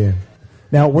ready for the game.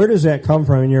 Now, where does that come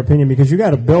from, in your opinion? Because you got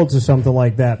to build to something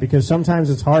like that. Because sometimes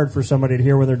it's hard for somebody to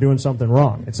hear when they're doing something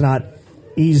wrong. It's not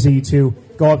easy to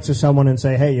go up to someone and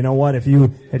say, hey, you know what? If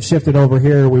you had shifted over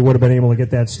here, we would have been able to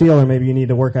get that steal, or maybe you need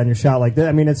to work on your shot like that.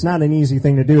 I mean, it's not an easy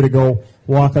thing to do to go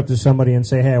walk up to somebody and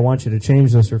say, hey, I want you to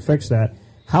change this or fix that.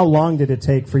 How long did it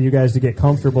take for you guys to get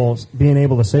comfortable being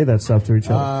able to say that stuff to each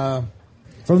other?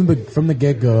 From the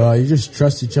get-go, you just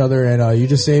trust each other, and you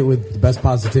just say it with the best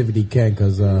positivity you can,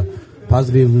 because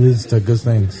positivity leads to good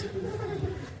things.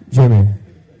 Jimmy,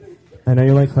 I know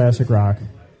you like classic rock.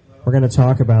 We're going to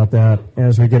talk about that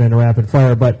as we get into rapid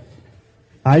fire, but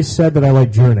I said that I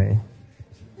like Journey,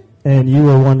 and you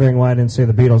were wondering why I didn't say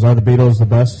the Beatles. Are the Beatles the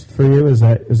best for you? Is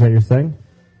that your thing?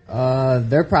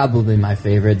 They're probably my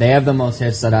favorite. They have the most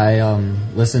hits that I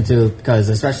listen to, because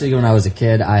especially when I was a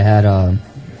kid, I had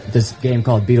this game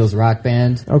called Beatles Rock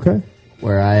Band. Okay.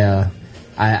 Where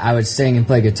I would sing and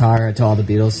play guitar to all the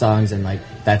Beatles songs, and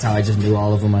that's how I just knew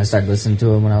all of them when I started listening to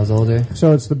them when I was older.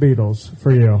 So it's the Beatles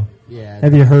for you. Yeah.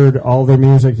 Have you heard all their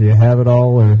music? Do you have it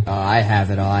all? Or? I have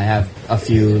it all. I have a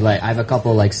few, I have a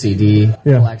couple CD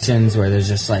collections where there's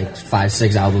just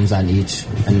 5-6 albums on each,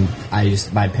 and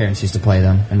my parents used to play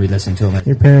them, and we listened to them.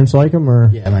 Your parents like them,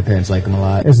 or? Yeah, my parents like them a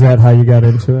lot. Is that how you got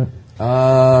into it?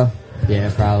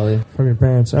 Yeah, probably. From your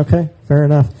parents. Okay, fair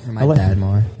enough. From my dad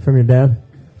more. From your dad?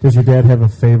 Does your dad have a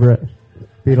favorite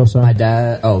Beatles song? My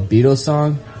dad, Beatles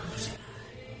song?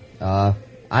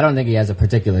 I don't think he has a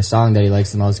particular song that he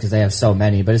likes the most, because they have so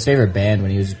many, but his favorite band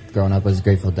when he was growing up was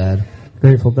Grateful Dead.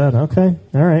 Grateful Dead, okay.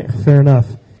 All right, fair enough.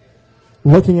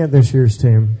 Looking at this year's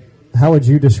team, how would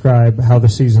you describe how the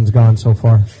season's gone so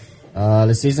far?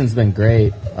 The season's been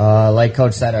great. Like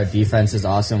Coach said, our defense is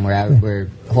awesome. We're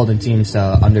holding teams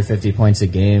to under 50 points a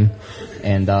game,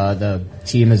 and the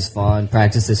team is fun.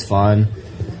 Practice is fun.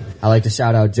 I like to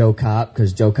shout out Joe Kopp,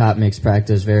 because Joe Kopp makes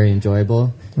practice very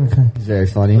enjoyable. Okay. He's very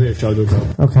funny. Oh, yeah, shout out Joe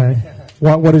Kopp. Okay.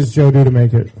 What does Joe do to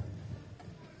make it?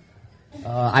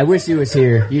 I wish he was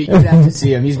here. You'd have to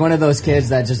see him. He's one of those kids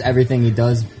that just everything he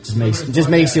does just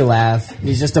makes you laugh.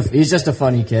 He's just a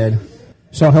funny kid.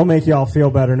 So he'll make you all feel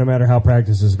better no matter how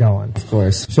practice is going. Of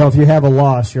course. So if you have a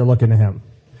loss, you're looking to him.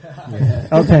 Yeah.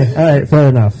 Okay, all right, fair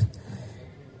enough.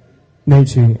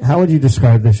 Nate, how would you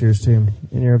describe this year's team,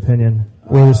 in your opinion?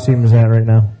 Where this team is at right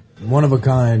now? One of a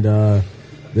kind.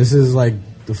 This is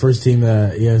the first team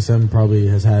that ESM probably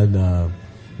has had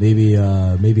maybe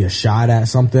a shot at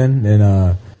something,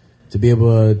 and to be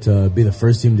able to be the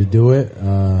first team to do it,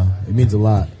 it means a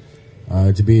lot.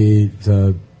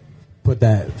 To put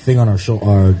that thing on our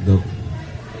shoulder,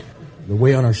 the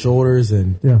weight on our shoulders,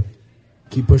 and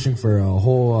keep pushing for a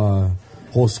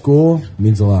whole school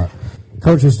means a lot.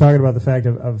 Coach was talking about the fact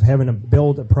of having to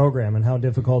build a program and how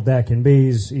difficult that can be.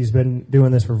 He's been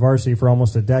doing this for varsity for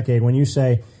almost a decade. When you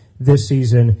say this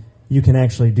season you can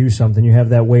actually do something, you have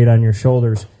that weight on your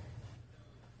shoulders,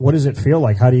 what does it feel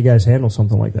like? How do you guys handle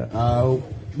something like that?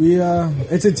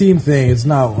 It's a team thing. It's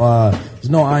not there's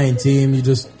no I in team. You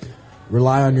just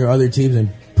rely on your other teams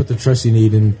and put the trust you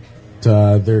need, and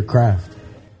their craft.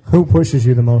 Who pushes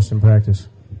you the most in practice?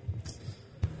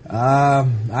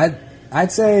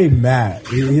 I'd say Matt.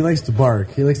 He likes to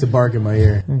bark. He likes to bark in my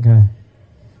ear. Okay.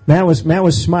 Matt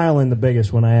was smiling the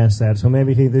biggest when I asked that. So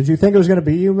maybe did you think it was going to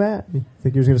be you, Matt? You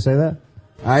think he was going to say that?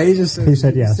 He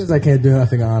said yes. He says I can't do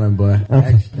nothing on him, but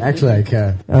actually I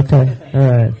can. Okay.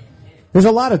 All right. There's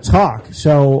a lot of talk,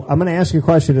 so I'm going to ask you a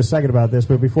question in a second about this.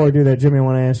 But before we do that, Jimmy, I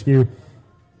want to ask you,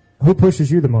 who pushes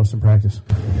you the most in practice?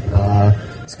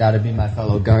 It's got to be my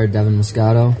fellow guard, Devin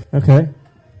Moscato. Okay.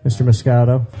 Mr.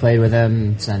 Moscato. Played with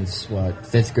him since,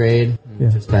 5th grade? Yeah.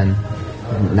 Just been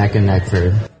neck and neck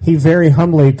for... He very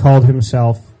humbly called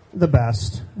himself the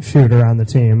best shooter on the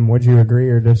team. Would you agree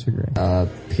or disagree?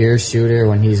 Pure shooter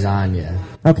when he's on, yeah.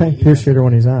 Okay, pure shooter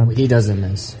when he's on. He doesn't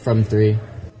miss. From 3.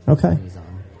 Okay.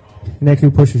 Nick, who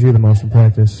pushes you the most in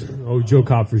practice? Oh, Joe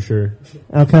Kopp for sure.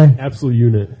 Okay. Absolute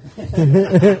unit.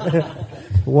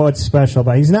 What's special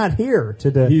about? He's not here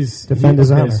to defend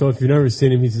his honor. So if you've never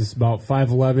seen him, he's just about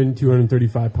 5'11",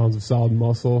 235 pounds of solid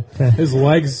muscle. Okay. His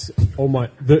legs,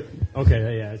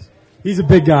 he's a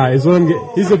big guy. He's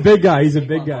a big guy. He's a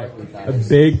big guy. A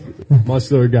big,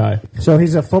 muscular guy. So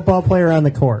he's a football player on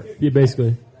the court. Yeah,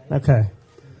 basically. Okay.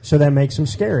 So that makes him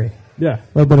scary. Yeah.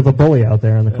 A little bit of a bully out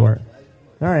there on the court.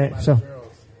 All right.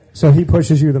 So he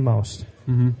pushes you the most.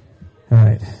 Mm-hmm. All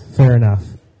right. Fair enough.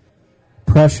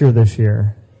 Pressure this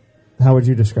year. How would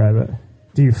you describe it?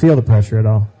 Do you feel the pressure at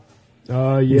all?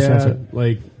 Yeah.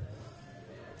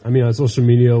 On social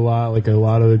media a lot. Like a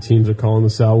lot of other teams are calling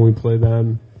us out when we play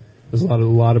them. There's a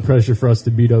lot of pressure for us to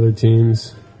beat other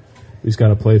teams. We just got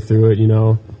to play through it, you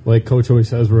know. Like Coach always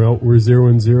says, we're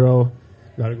 0-0.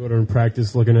 Got to go to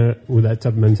practice looking at it with that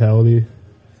type of mentality.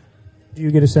 Do you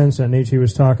get a sense that Nate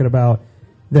was talking about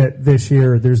that this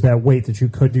year there's that weight that you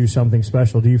could do something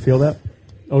special? Do you feel that?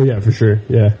 Oh, yeah, for sure.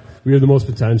 Yeah. We have the most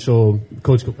potential.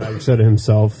 Coach Kilpatrick said it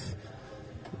himself.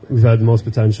 We've had the most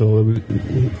potential.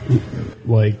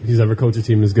 He's ever coached a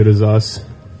team as good as us.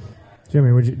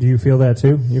 Jimmy, do you feel that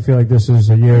too? You feel like this is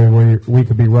a year where we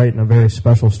could be writing a very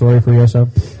special story for USM?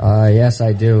 Yes,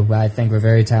 I do. I think we're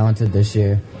very talented this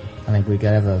year. I think we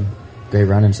could have a great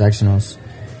run in sectionals.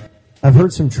 I've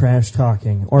heard some trash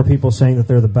talking or people saying that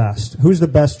they're the best. Who's the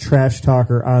best trash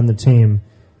talker on the team?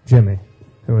 Jimmy.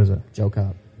 Who is it? Joe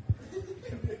Kopp.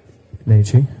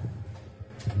 Nachi.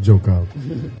 Joe Kopp.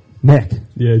 Nick.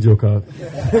 Yeah, Joe Kopp.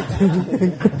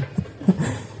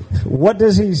 What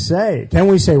does he say? Can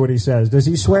we say what he says? Does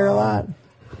he swear a lot?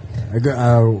 A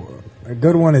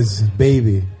good one is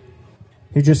baby.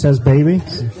 He just says baby?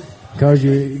 Calls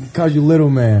you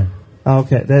little man.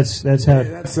 Okay, that's how.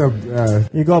 That's a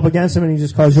you go up against him and he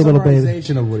just calls you a little baby.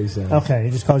 Summarization of what he says. Okay, he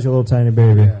just calls you a little tiny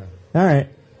baby. Yeah. All right.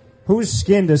 Whose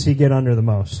skin does he get under the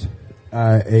most?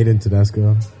 Aiden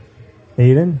Tedesco.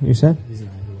 Aiden, you said? He's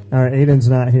not here. All right, Aiden's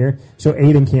not here, so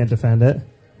Aiden can't defend it.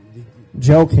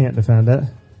 Joe can't defend it,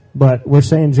 but we're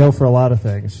saying Joe for a lot of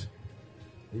things.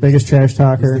 Biggest trash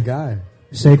talker. He's the guy.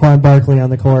 Saquon Barkley on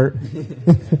the court.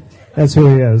 That's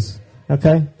who he is.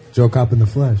 Okay? Joe Kopp in the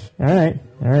flesh. All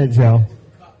right, Joe.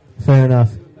 Fair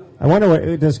enough. I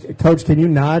wonder, Coach, can you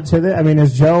nod to that? I mean,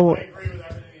 is Joe... I agree with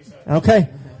everything he said. Okay.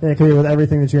 I agree with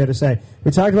everything that you had to say. We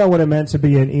talked about what it meant to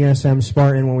be an ESM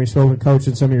Spartan when we spoke with Coach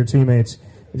and some of your teammates.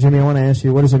 Jimmy, I want to ask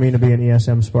you, what does it mean to be an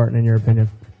ESM Spartan in your opinion?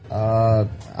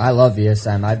 I love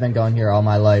ESM. I've been going here all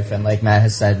my life, and like Matt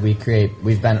has said,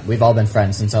 we've all been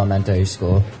friends since elementary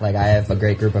school. Like, I have a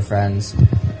great group of friends,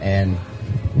 and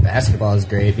basketball is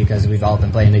great because we've all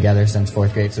been playing together since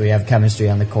 4th grade, so we have chemistry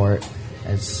on the court.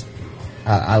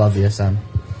 I love ESM.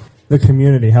 The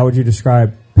community, how would you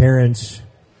describe parents,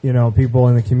 people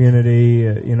in the community,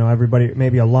 everybody,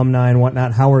 maybe alumni and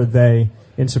whatnot, how are they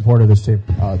in support of this team?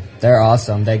 They're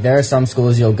awesome. There are some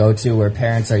schools you'll go to where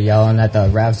parents are yelling at the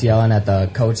refs, yelling at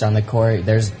the coach on the court.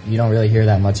 You don't really hear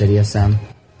that much at ESM.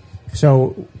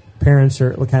 So parents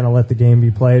are kind of let the game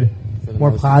be played,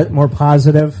 more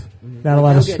positive, not a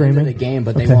lot of screaming. They'll get into the game,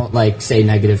 but they won't say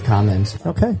negative comments.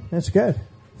 Okay, that's good.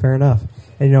 Fair enough.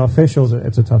 And officials,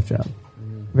 it's a tough job,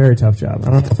 very tough job.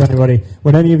 I don't know if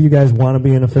would any of you guys want to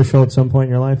be an official at some point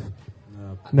in your life?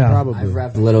 No, probably. I've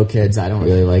reffed little kids. I don't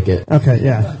really like it. Okay,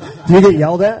 yeah. Do you get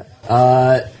yelled at?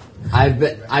 I've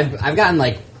gotten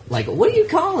like what are you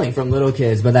calling from little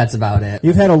kids, but that's about it.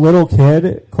 You've had a little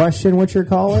kid question what your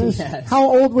call is? Yes. How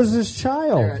old was this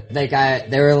child?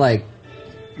 They were like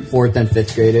 4th and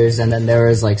 5th graders, and then there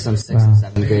was like some 6th and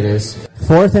 7th graders.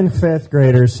 4th and 5th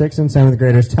graders, 6th and 7th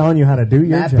graders telling you how to do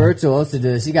your Matt job. Matt Birchall also did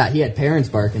this. He had parents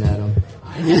barking at him.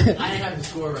 I didn't have the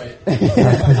score right.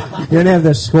 You didn't have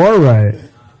the score right.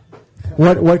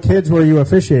 What kids were you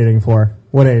officiating for?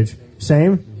 What age?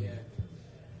 Same?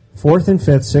 4th and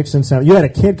 5th, 6th and 7th. You had a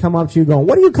kid come up to you going,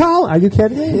 "What do you call? Are you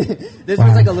kidding me?" This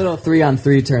was like a little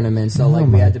 3-on-3 tournament, so like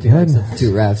we had to be like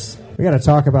substitute refs. We got to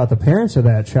talk about the parents of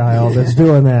that child that's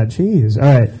doing that. Jeez.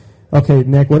 All right. Okay,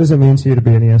 Nick, what does it mean to you to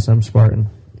be an ESM Spartan?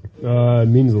 It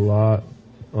means a lot.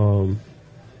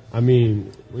 I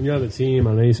mean, when you're on the team,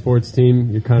 on any sports team,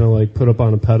 you're kind of like put up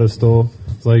on a pedestal.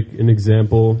 It's like an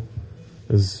example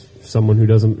as someone who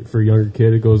doesn't, for a younger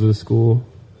kid who goes to school.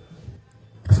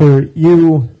 For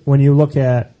you, when you look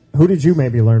at, who did you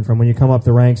maybe learn from when you come up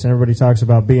the ranks and everybody talks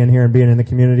about being here and being in the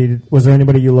community? Was there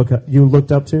anybody you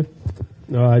looked up to?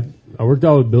 I worked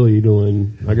out with Billy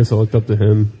Edelin. I guess I looked up to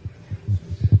him.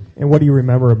 And what do you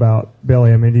remember about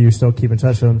Billy? I mean, do you still keep in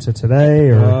touch with him to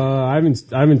today? Or? I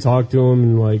haven't talked to him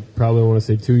in like probably I want to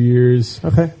say 2 years.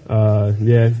 Okay.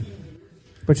 Yeah.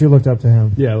 But you looked up to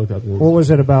him. Yeah, I looked up to him. What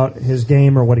was it about his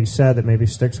game or what he said that maybe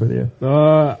sticks with you?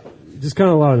 Just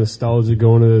kind of a lot of nostalgia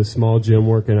going to the small gym,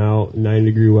 working out,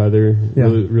 90-degree weather,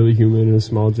 really humid in a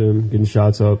small gym, getting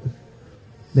shots up.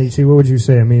 Nate, what would you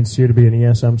say it means to you to be an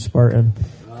ESM Spartan?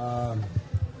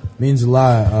 Means a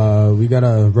lot. We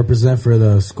gotta represent for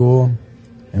the school,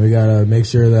 and we gotta make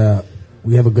sure that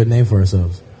we have a good name for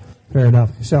ourselves. Fair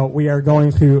enough. So we are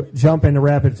going to jump into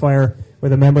rapid fire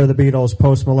with a member of the Beatles,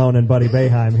 Post Malone and Buddy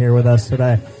Boeheim, here with us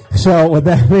today. So with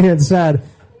that being said,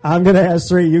 I'm going to ask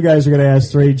 3. You guys are going to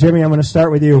ask 3. Jimmy, I'm going to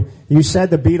start with you. You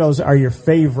said the Beatles are your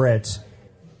favorite.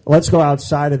 Let's go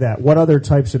outside of that. What other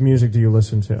types of music do you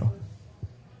listen to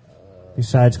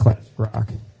besides classic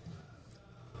rock?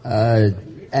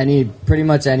 Pretty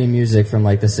much any music from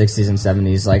like the 60s and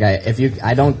 70s. Like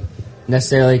I don't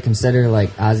necessarily consider like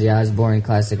Ozzy Osbourne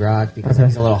classic rock because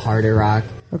it's a little harder rock.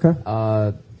 Okay.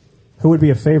 Who would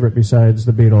be a favorite besides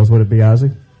the Beatles? Would it be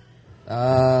Ozzy?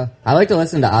 I like to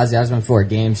listen to Ozzy Osbourne before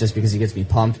games just because he gets me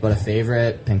pumped. But a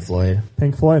favorite, Pink Floyd.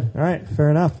 Pink Floyd. All right, fair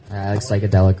enough. I like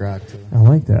psychedelic rock too. I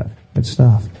like that. Good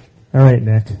stuff. All right,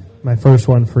 Nick. My first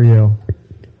one for you.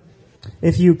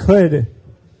 If you could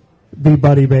be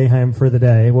Buddy Boeheim for the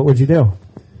day, what would you do?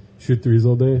 Shoot threes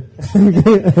all day.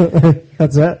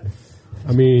 That's it?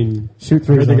 I mean, shoot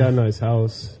threes. They got a nice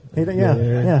house.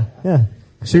 Yeah.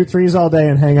 Shoot threes all day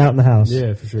and hang out in the house.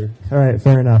 Yeah, for sure. All right,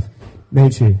 fair enough.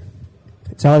 Mechi,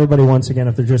 tell everybody once again,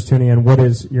 if they're just tuning in, what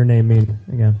does your name mean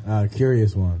again?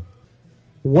 Curious one.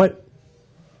 What,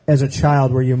 as a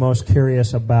child, were you most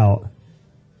curious about?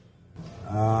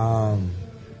 How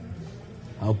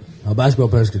basketball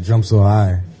players could jump so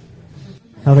high.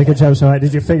 How they could jump so high.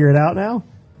 Did you figure it out now?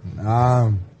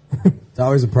 It's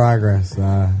always a progress.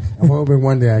 I'm hoping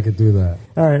one day I could do that.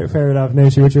 All right, fair enough.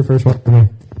 Nashi, what's your first one for me?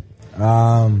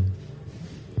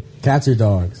 Cats or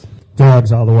dogs?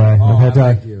 Dogs all the way. Oh, I've had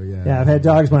dogs. Like you, yeah, I've had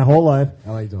dogs my whole life.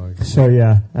 I like dogs. So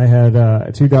yeah, I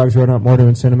had 2 dogs growing up, Mordo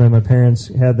and Cinnamon. My parents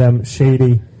had them,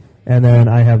 Shady, and then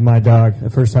I have my dog. The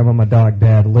first time I'm a dog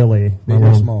dad, Lily. Big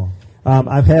or small?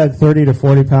 I've had 30 to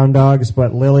 40 pound dogs,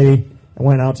 but Lily, I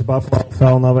went out to Buffalo,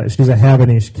 fell in love with her. She's a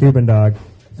Havanese Cuban dog.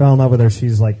 Fell in love with her.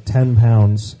 She's like 10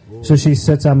 pounds. Whoa. So she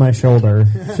sits on my shoulder.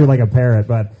 She's like a parrot,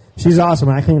 but she's awesome.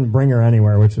 I can bring her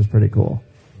anywhere, which is pretty cool.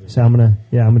 So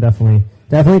I'm definitely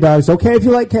dogs. Okay if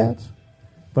you like cats,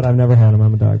 but I've never had them.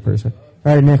 I'm a dog person.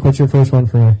 All right, Nick, what's your first one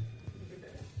for me?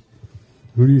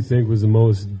 Who do you think was the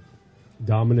most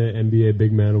dominant NBA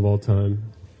big man of all time?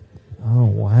 Oh,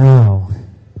 wow.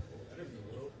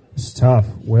 It's tough.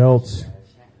 Wilt,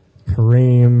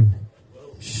 Kareem,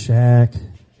 Shaq.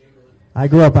 I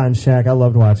grew up on Shaq. I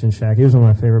loved watching Shaq. He was one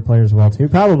of my favorite players of all time. He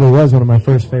probably was one of my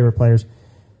first favorite players.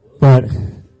 But,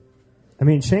 I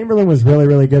mean, Chamberlain was really,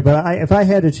 really good. But if I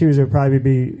had to choose, it would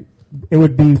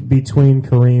be between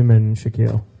Kareem and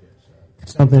Shaquille.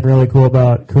 Something really cool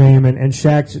about Kareem and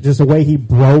Shaq, just the way he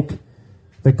broke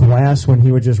the glass when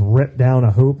he would just rip down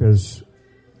a hoop is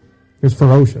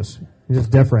ferocious. He's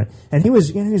just different. And he was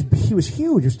huge. He was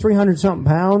 300-something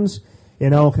pounds.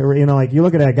 Like you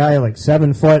look at that guy like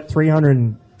 7 foot,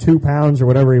 302 pounds or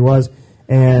whatever he was,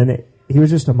 and he was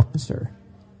just a monster.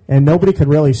 And nobody could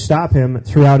really stop him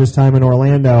throughout his time in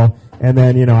Orlando. And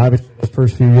then, obviously his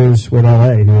first few years with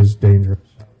LA, he was dangerous.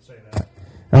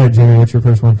 All right, Jimmy, what's your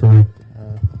first one for me?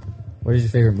 What is your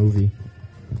favorite movie?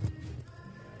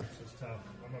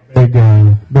 I'm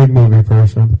a big movie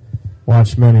person.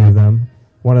 Watched many of them.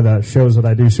 One of the shows that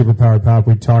I do, Superpowered Pop,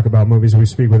 we talk about movies and we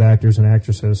speak with actors and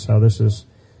actresses, so this is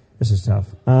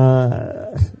tough.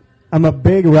 I'm a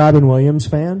big Robin Williams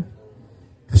fan,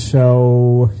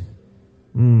 so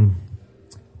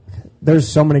there's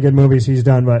so many good movies he's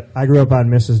done, but I grew up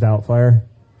on Mrs. Doubtfire,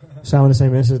 so I'm going to say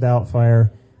Mrs. Doubtfire,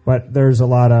 but there's a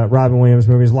lot of Robin Williams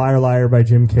movies. Liar Liar by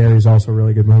Jim Carrey is also a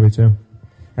really good movie, too. All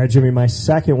right, Jimmy, my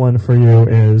second one for you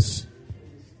is...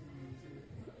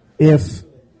 if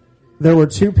there were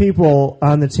two people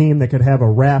on the team that could have a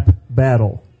rap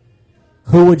battle,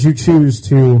 who would you choose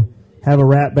to have a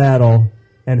rap battle,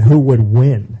 and who would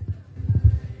win?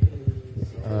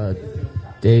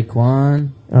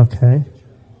 Daquan. Okay.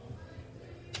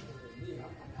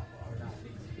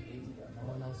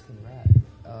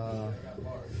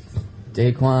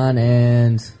 Daquan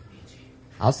and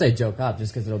I'll say Joe Cobb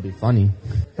just because it'll be funny.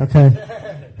 Okay.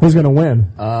 Who's going to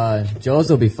win? Joe's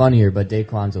will be funnier, but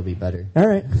Daquan's will be better. All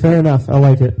right. Fair enough. I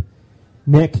like it.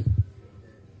 Nick,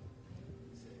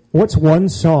 what's one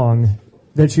song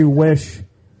that you wish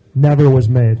never was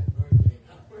made?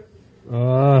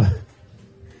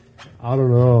 I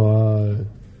don't know.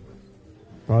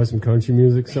 Probably some country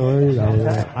music songs. I don't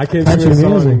know. I can't Country think of a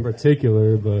song music. in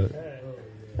particular, but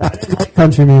I like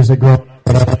country music growing up,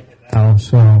 but I like it now,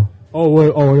 so. I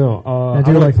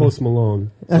do like like Post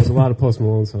Malone. So there's a lot of Post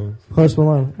Malone songs. Post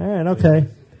Malone. All right, okay.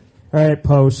 All right,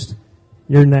 Post.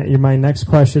 My next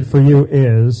question for you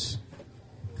is,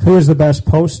 who is the best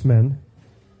postman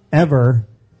ever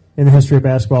in the history of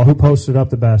basketball? Who posted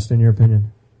up the best, in your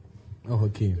opinion? Oh,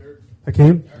 Hakeem.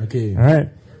 Hakeem? Hakeem. All right.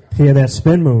 He had that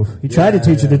spin move. He tried to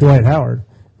teach it to Dwight Howard.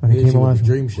 But He Hakeem with Olajuwon. the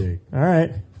dream shake. All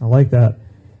right. I like that.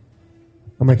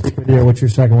 I'm going to keep with you. What's your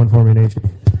second one for me, Nate?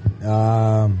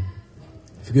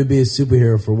 If you could be a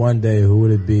superhero for one day, who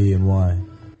would it be and why?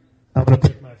 I'm going to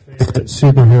pick my favorite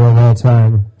superhero of all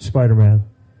time, Spider-Man.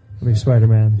 I mean,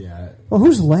 Spider-Man. Yeah. Well,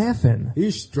 who's laughing?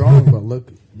 He's strong, but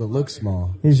look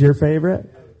small. He's your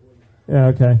favorite? Yeah,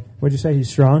 okay. What'd you say? He's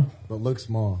strong? But look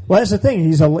small. Well, that's the thing.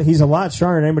 He's a lot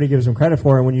stronger than anybody gives him credit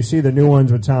for. And when you see the new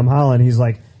ones with Tom Holland, he's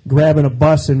like grabbing a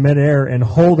bus in midair and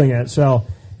holding it. So,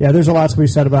 yeah, there's a lot to be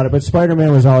said about it. But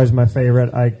Spider-Man was always my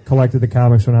favorite. I collected the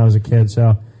comics when I was a kid,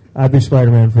 so I'd be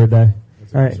Spider-Man for a day.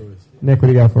 All right. Nick, what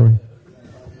do you got for me?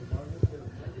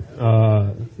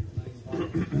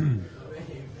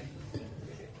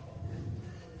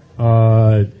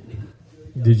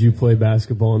 Did you play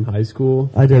basketball in high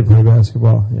school? I did play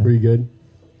basketball. Yeah. Were you good?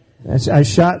 I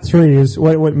shot threes.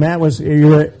 What Matt was, you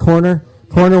were at corner?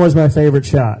 Corner was my favorite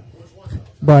shot.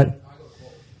 But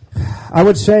I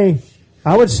would say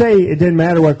it didn't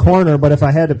matter what corner, but if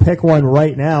I had to pick one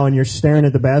right now and you're staring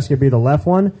at the basket, it'd be the left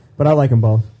one, but I like them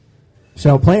both.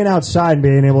 So playing outside and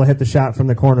being able to hit the shot from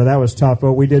the corner, that was tough,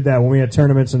 but we did that when we had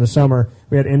tournaments in the summer.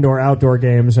 We had indoor-outdoor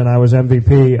games, and I was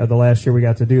MVP of the last year we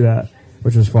got to do that,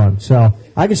 which was fun. So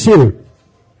I could shoot.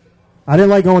 I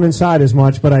didn't like going inside as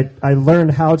much, but I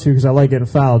learned how to because I like getting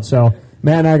fouled. So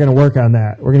Matt and I are going to work on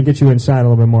that. We're going to get you inside a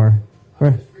little bit more.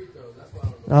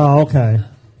 Oh, okay.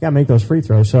 Got to make those free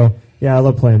throws. So, yeah, I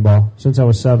love playing ball. Since I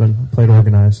was 7, I played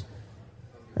organized.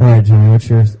 All right, Jimmy, what's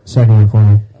your second one for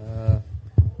me?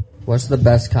 What's the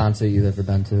best concert you've ever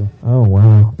been to? Oh,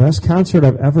 wow. Best concert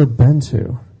I've ever been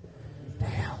to.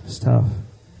 Damn, it's tough.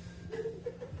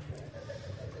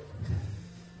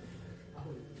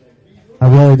 I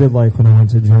really did like when I went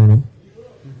to Journey.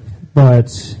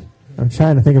 But I'm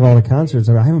trying to think of all the concerts.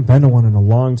 I haven't been to one in a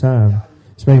long time.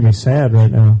 It's making me sad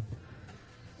right now.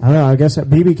 I don't know. I guess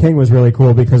B.B. King was really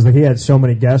cool because he had so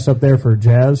many guests up there for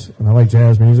jazz, and I like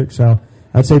jazz music. So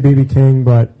I'd say B.B. King,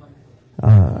 but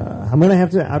I'm going to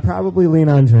have to – I'd probably lean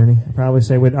on Journey. I'd probably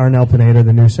say with Arnel Pineda,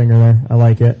 the new singer there. I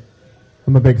like it.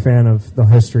 I'm a big fan of the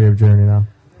history of Journey now.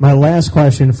 My last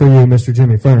question for you, Mr.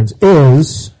 Jimmy Ferns,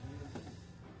 is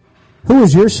who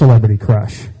is your celebrity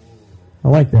crush? I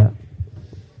like that.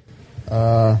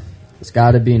 It's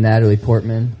got to be Natalie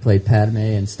Portman. Played Padme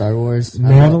in Star Wars.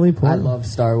 Natalie Portman. I loved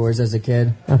Star Wars as a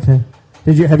kid. Okay.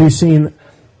 Have you seen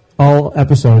all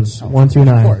episodes 1 through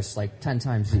 9? Of course, like 10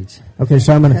 times each. Okay,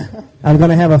 so I'm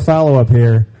gonna have a follow up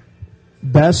here.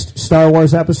 Best Star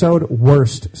Wars episode,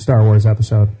 worst Star Wars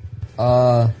episode.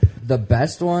 The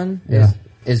best one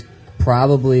is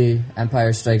probably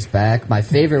Empire Strikes Back. My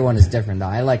favorite one is different though.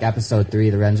 I like Episode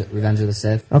 3, The Revenge of the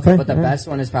Sith. Okay, but the best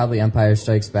one is probably Empire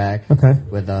Strikes Back. Okay,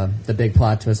 with the big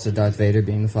plot twist of Darth Vader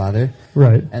being the father.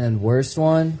 Right. And then worst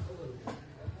one,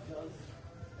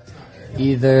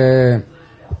 either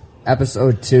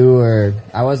Episode 2 or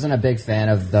I wasn't a big fan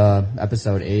of the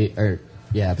Episode 8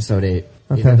 Episode 8.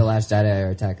 Okay. Either The Last Jedi or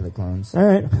Attack of the Clones. All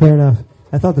right, fair enough.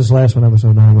 I thought this last one,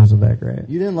 Episode 9, wasn't that great.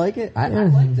 You didn't like it? I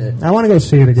liked it. I want to go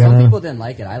see it again. Some people didn't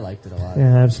like it. I liked it a lot.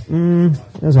 Yeah, it's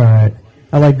all right.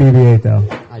 I like BB-8 though.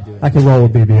 I do. I can roll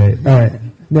with BB-8. All right,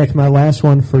 Nick, my last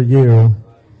one for you.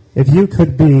 If you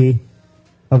could be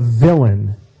a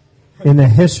villain in the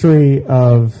history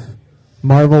of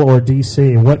Marvel or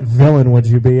DC, what villain would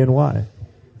you be and why?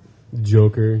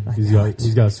 Joker. He's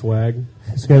got swag.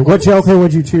 That's good. What Joker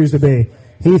would you choose to be?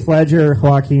 Heath Ledger,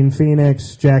 Joaquin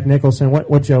Phoenix, Jack Nicholson.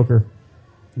 What Joker?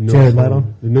 Jared Leto?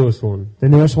 The newest one. The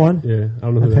newest one? Yeah, I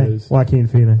don't know who that is. Joaquin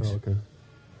Phoenix. Oh, okay.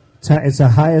 It's the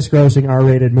highest grossing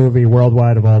R-rated movie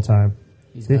worldwide of all time.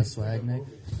 He's got swag, Nick.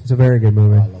 It's a very good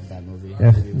movie. Oh, I love that movie.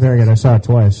 Yeah, very good. I saw it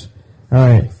twice. All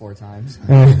right. Like 4 times.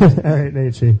 All right,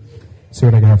 Nate. Let's see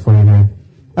what I got for you here.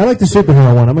 I like the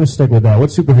superhero one. I'm going to stick with that. What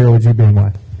superhero would you be and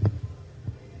why?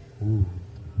 Ooh.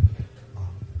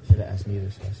 Should have asked me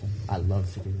this question. I love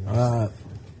superheroes.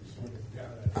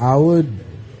 I would.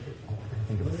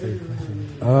 Think of a third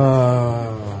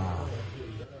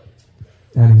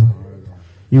question.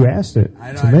 You asked it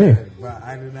I know to I me. did, but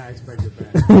I did not expect it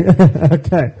back.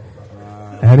 Okay.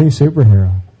 Any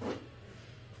superhero.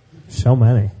 So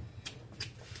many.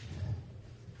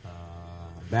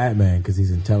 Batman, because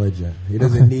he's intelligent. He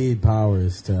doesn't need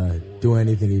powers to do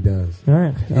anything he does. All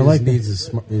right. He I like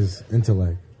just needs his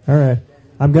intellect. All right.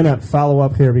 I'm going to follow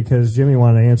up here because Jimmy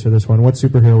wanted to answer this one. What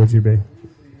superhero would you be?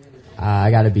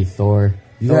 I got to be Thor.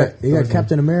 You got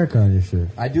Captain America on your shirt.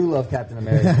 I do love Captain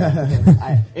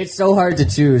America. It's so hard to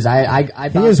choose.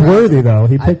 He is worthy, though.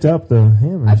 He picked up the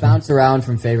hammer. I bounce around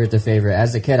from favorite to favorite.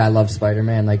 As a kid, I loved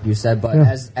Spider-Man, like you said, but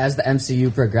as the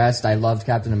MCU progressed, I loved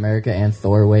Captain America and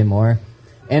Thor way more.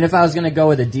 And if I was going to go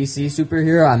with a DC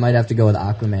superhero, I might have to go with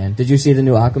Aquaman. Did you see the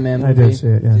new Aquaman movie? I did see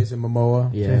it, yeah. Jason Momoa.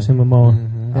 Yeah. Jason Momoa.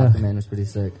 Mm-hmm. Yeah. Aquaman was pretty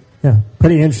sick. Yeah,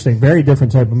 pretty interesting. Very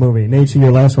different type of movie. Nate,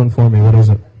 your last one for me. What is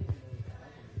it?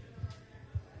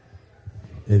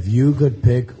 If you could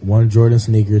pick one Jordan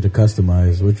sneaker to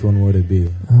customize, which one would it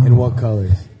be? In what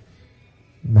colors?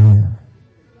 Man,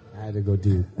 I had to go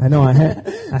deep. I know. I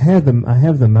have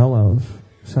the mellows,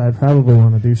 so I'd probably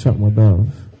want to do something with those.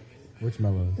 Which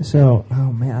mellows? So,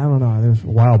 oh man, I don't know. It was a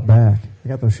while back. I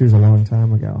got those shoes a long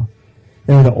time ago.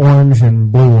 They were the orange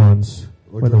and blue ones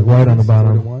with the white on the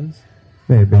bottom. Jordan ones?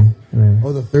 Maybe.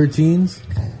 Oh, the 13s?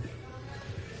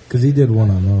 Because he did one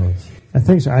on those. I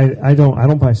think so. I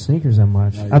don't buy sneakers that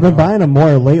much. No, I've been buying them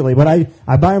more lately, but I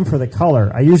buy them for the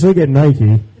color. I usually get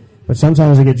Nike, but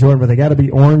sometimes I get Jordan. But they got to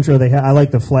be orange, or I like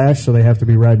the flash, so they have to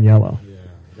be red and yellow. Yeah,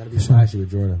 got to be flashy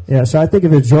with Jordan. Yeah, so I think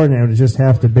if it's Jordan, it would just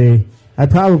have to be. I'd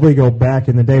probably go back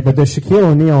in the day, but the Shaquille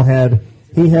O'Neal had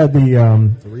the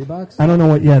Reeboks? I don't know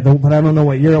what. Yeah, but I don't know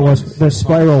what year it was. The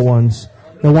spiral ones,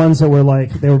 the ones that were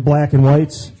like they were black and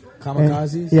whites.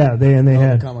 Kamikazes? Yeah, they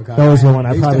had Kamikaze. those. Are the one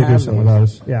I used to probably do have something with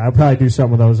those. Yeah, I'd probably do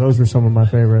something with those. Those were some of my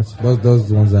favorites. Those are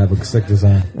the ones that have a sick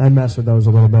design. I mess with those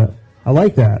a little bit. I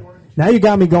like that. Now you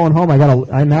got me going home. I gotta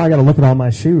look at all my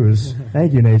shoes.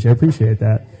 Thank you, Nate. I appreciate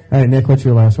that. All right, Nick, what's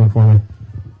your last one for me?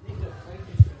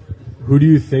 Who do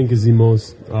you think is the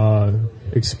most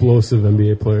explosive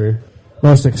NBA player?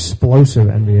 Most explosive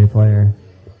NBA player.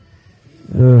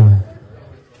 Ugh.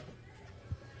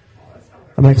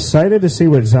 I'm excited to see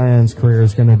what Zion's career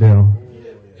is going to do.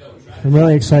 I'm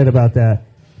really excited about that.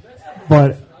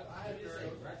 But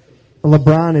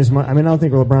LeBron is I don't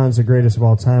think LeBron's the greatest of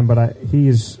all time, but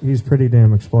he's pretty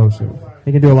damn explosive.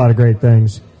 He can do a lot of great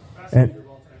things. And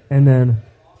then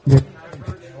this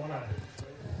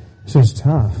is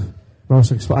tough. I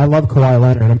love Kawhi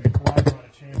Leonard. I mean, Kawhi brought a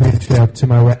championship to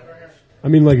my right. I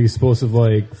mean, like explosive,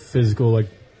 like physical, like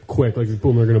quick, like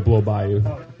boom, they're gonna blow by you.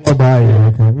 Blow by you,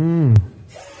 okay.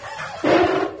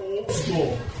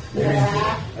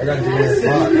 I got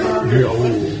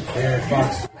De'Aaron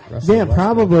Fox. Yeah,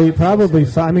 probably.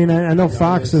 I mean, I know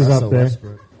Fox is up there.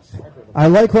 I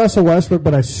like Russell Westbrook,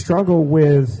 but I struggle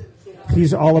with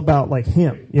he's all about like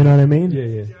him. You know what I mean?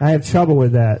 Yeah. I have trouble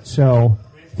with that. So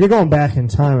if you're going back in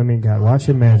time, I mean, God,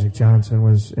 watching Magic Johnson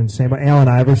was insane. But Allen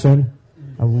Iverson,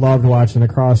 I loved watching the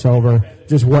crossover.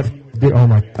 Just what? Oh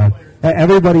my God!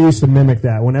 Everybody used to mimic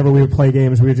that. Whenever we would play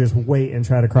games, we would just wait and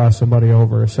try to cross somebody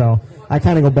over. So I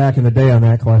kind of go back in the day on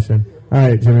that question. All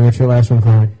right, Jimmy, what's your last one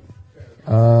for me?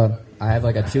 I have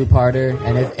like a 2-parter,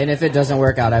 and if it doesn't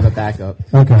work out, I have a backup.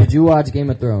 Okay. Did you watch Game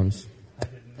of Thrones?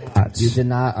 You did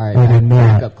not. All right. I did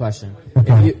not. Backup question.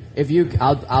 Okay.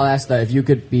 I'll ask that. If you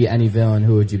could be any villain,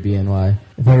 who would you be and why?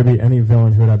 If I could be any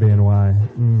villain, who would I be and why?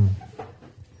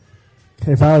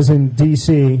 Okay, if I was in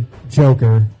DC,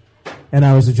 Joker, and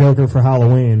I was the Joker for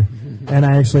Halloween, and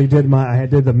I actually did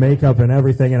the makeup and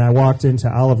everything, and I walked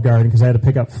into Olive Garden because I had to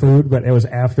pick up food, but it was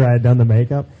after I had done the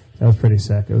makeup. That was pretty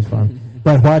sick. It was fun.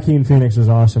 But Joaquin Phoenix was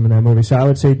awesome in that movie. So I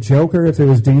would say Joker if it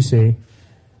was DC,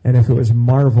 and if it was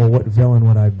Marvel, what villain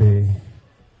would I be?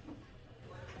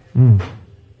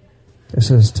 This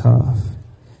is tough.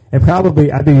 And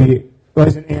probably I'd be. Well,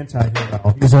 he's an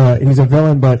anti-hero. He's a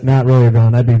villain, but not really a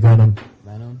villain. I'd be Venom.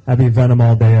 I'd be Venom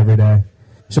all day, every day.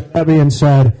 So that being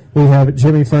said, we have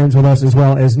Jimmy Ferns with us as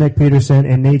well as Nick Peterson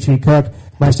and Nate Cook.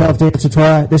 Myself, Dave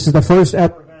Satora. This is the first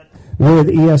ever event with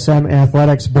ESM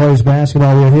Athletics boys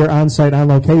basketball. We're here on site on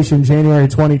location January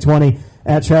 2020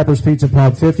 at Trappers Pizza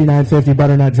Pub, 5950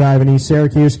 Butternut Drive in East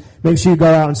Syracuse. Make sure you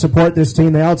go out and support this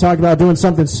team. They all talk about doing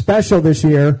something special this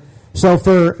year. So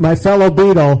for my fellow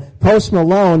Beetle, Post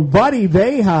Malone, Buddy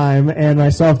Boeheim, and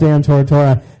myself, Dan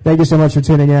Tortora, thank you so much for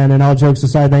tuning in. And all jokes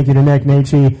aside, thank you to Nick,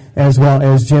 Nachi, as well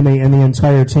as Jimmy and the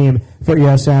entire team for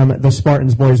ESM, the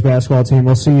Spartans boys basketball team.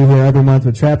 We'll see you here every month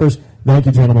with Trappers. Thank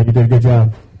you, gentlemen. You did a good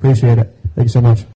job. Appreciate it. Thank you so much.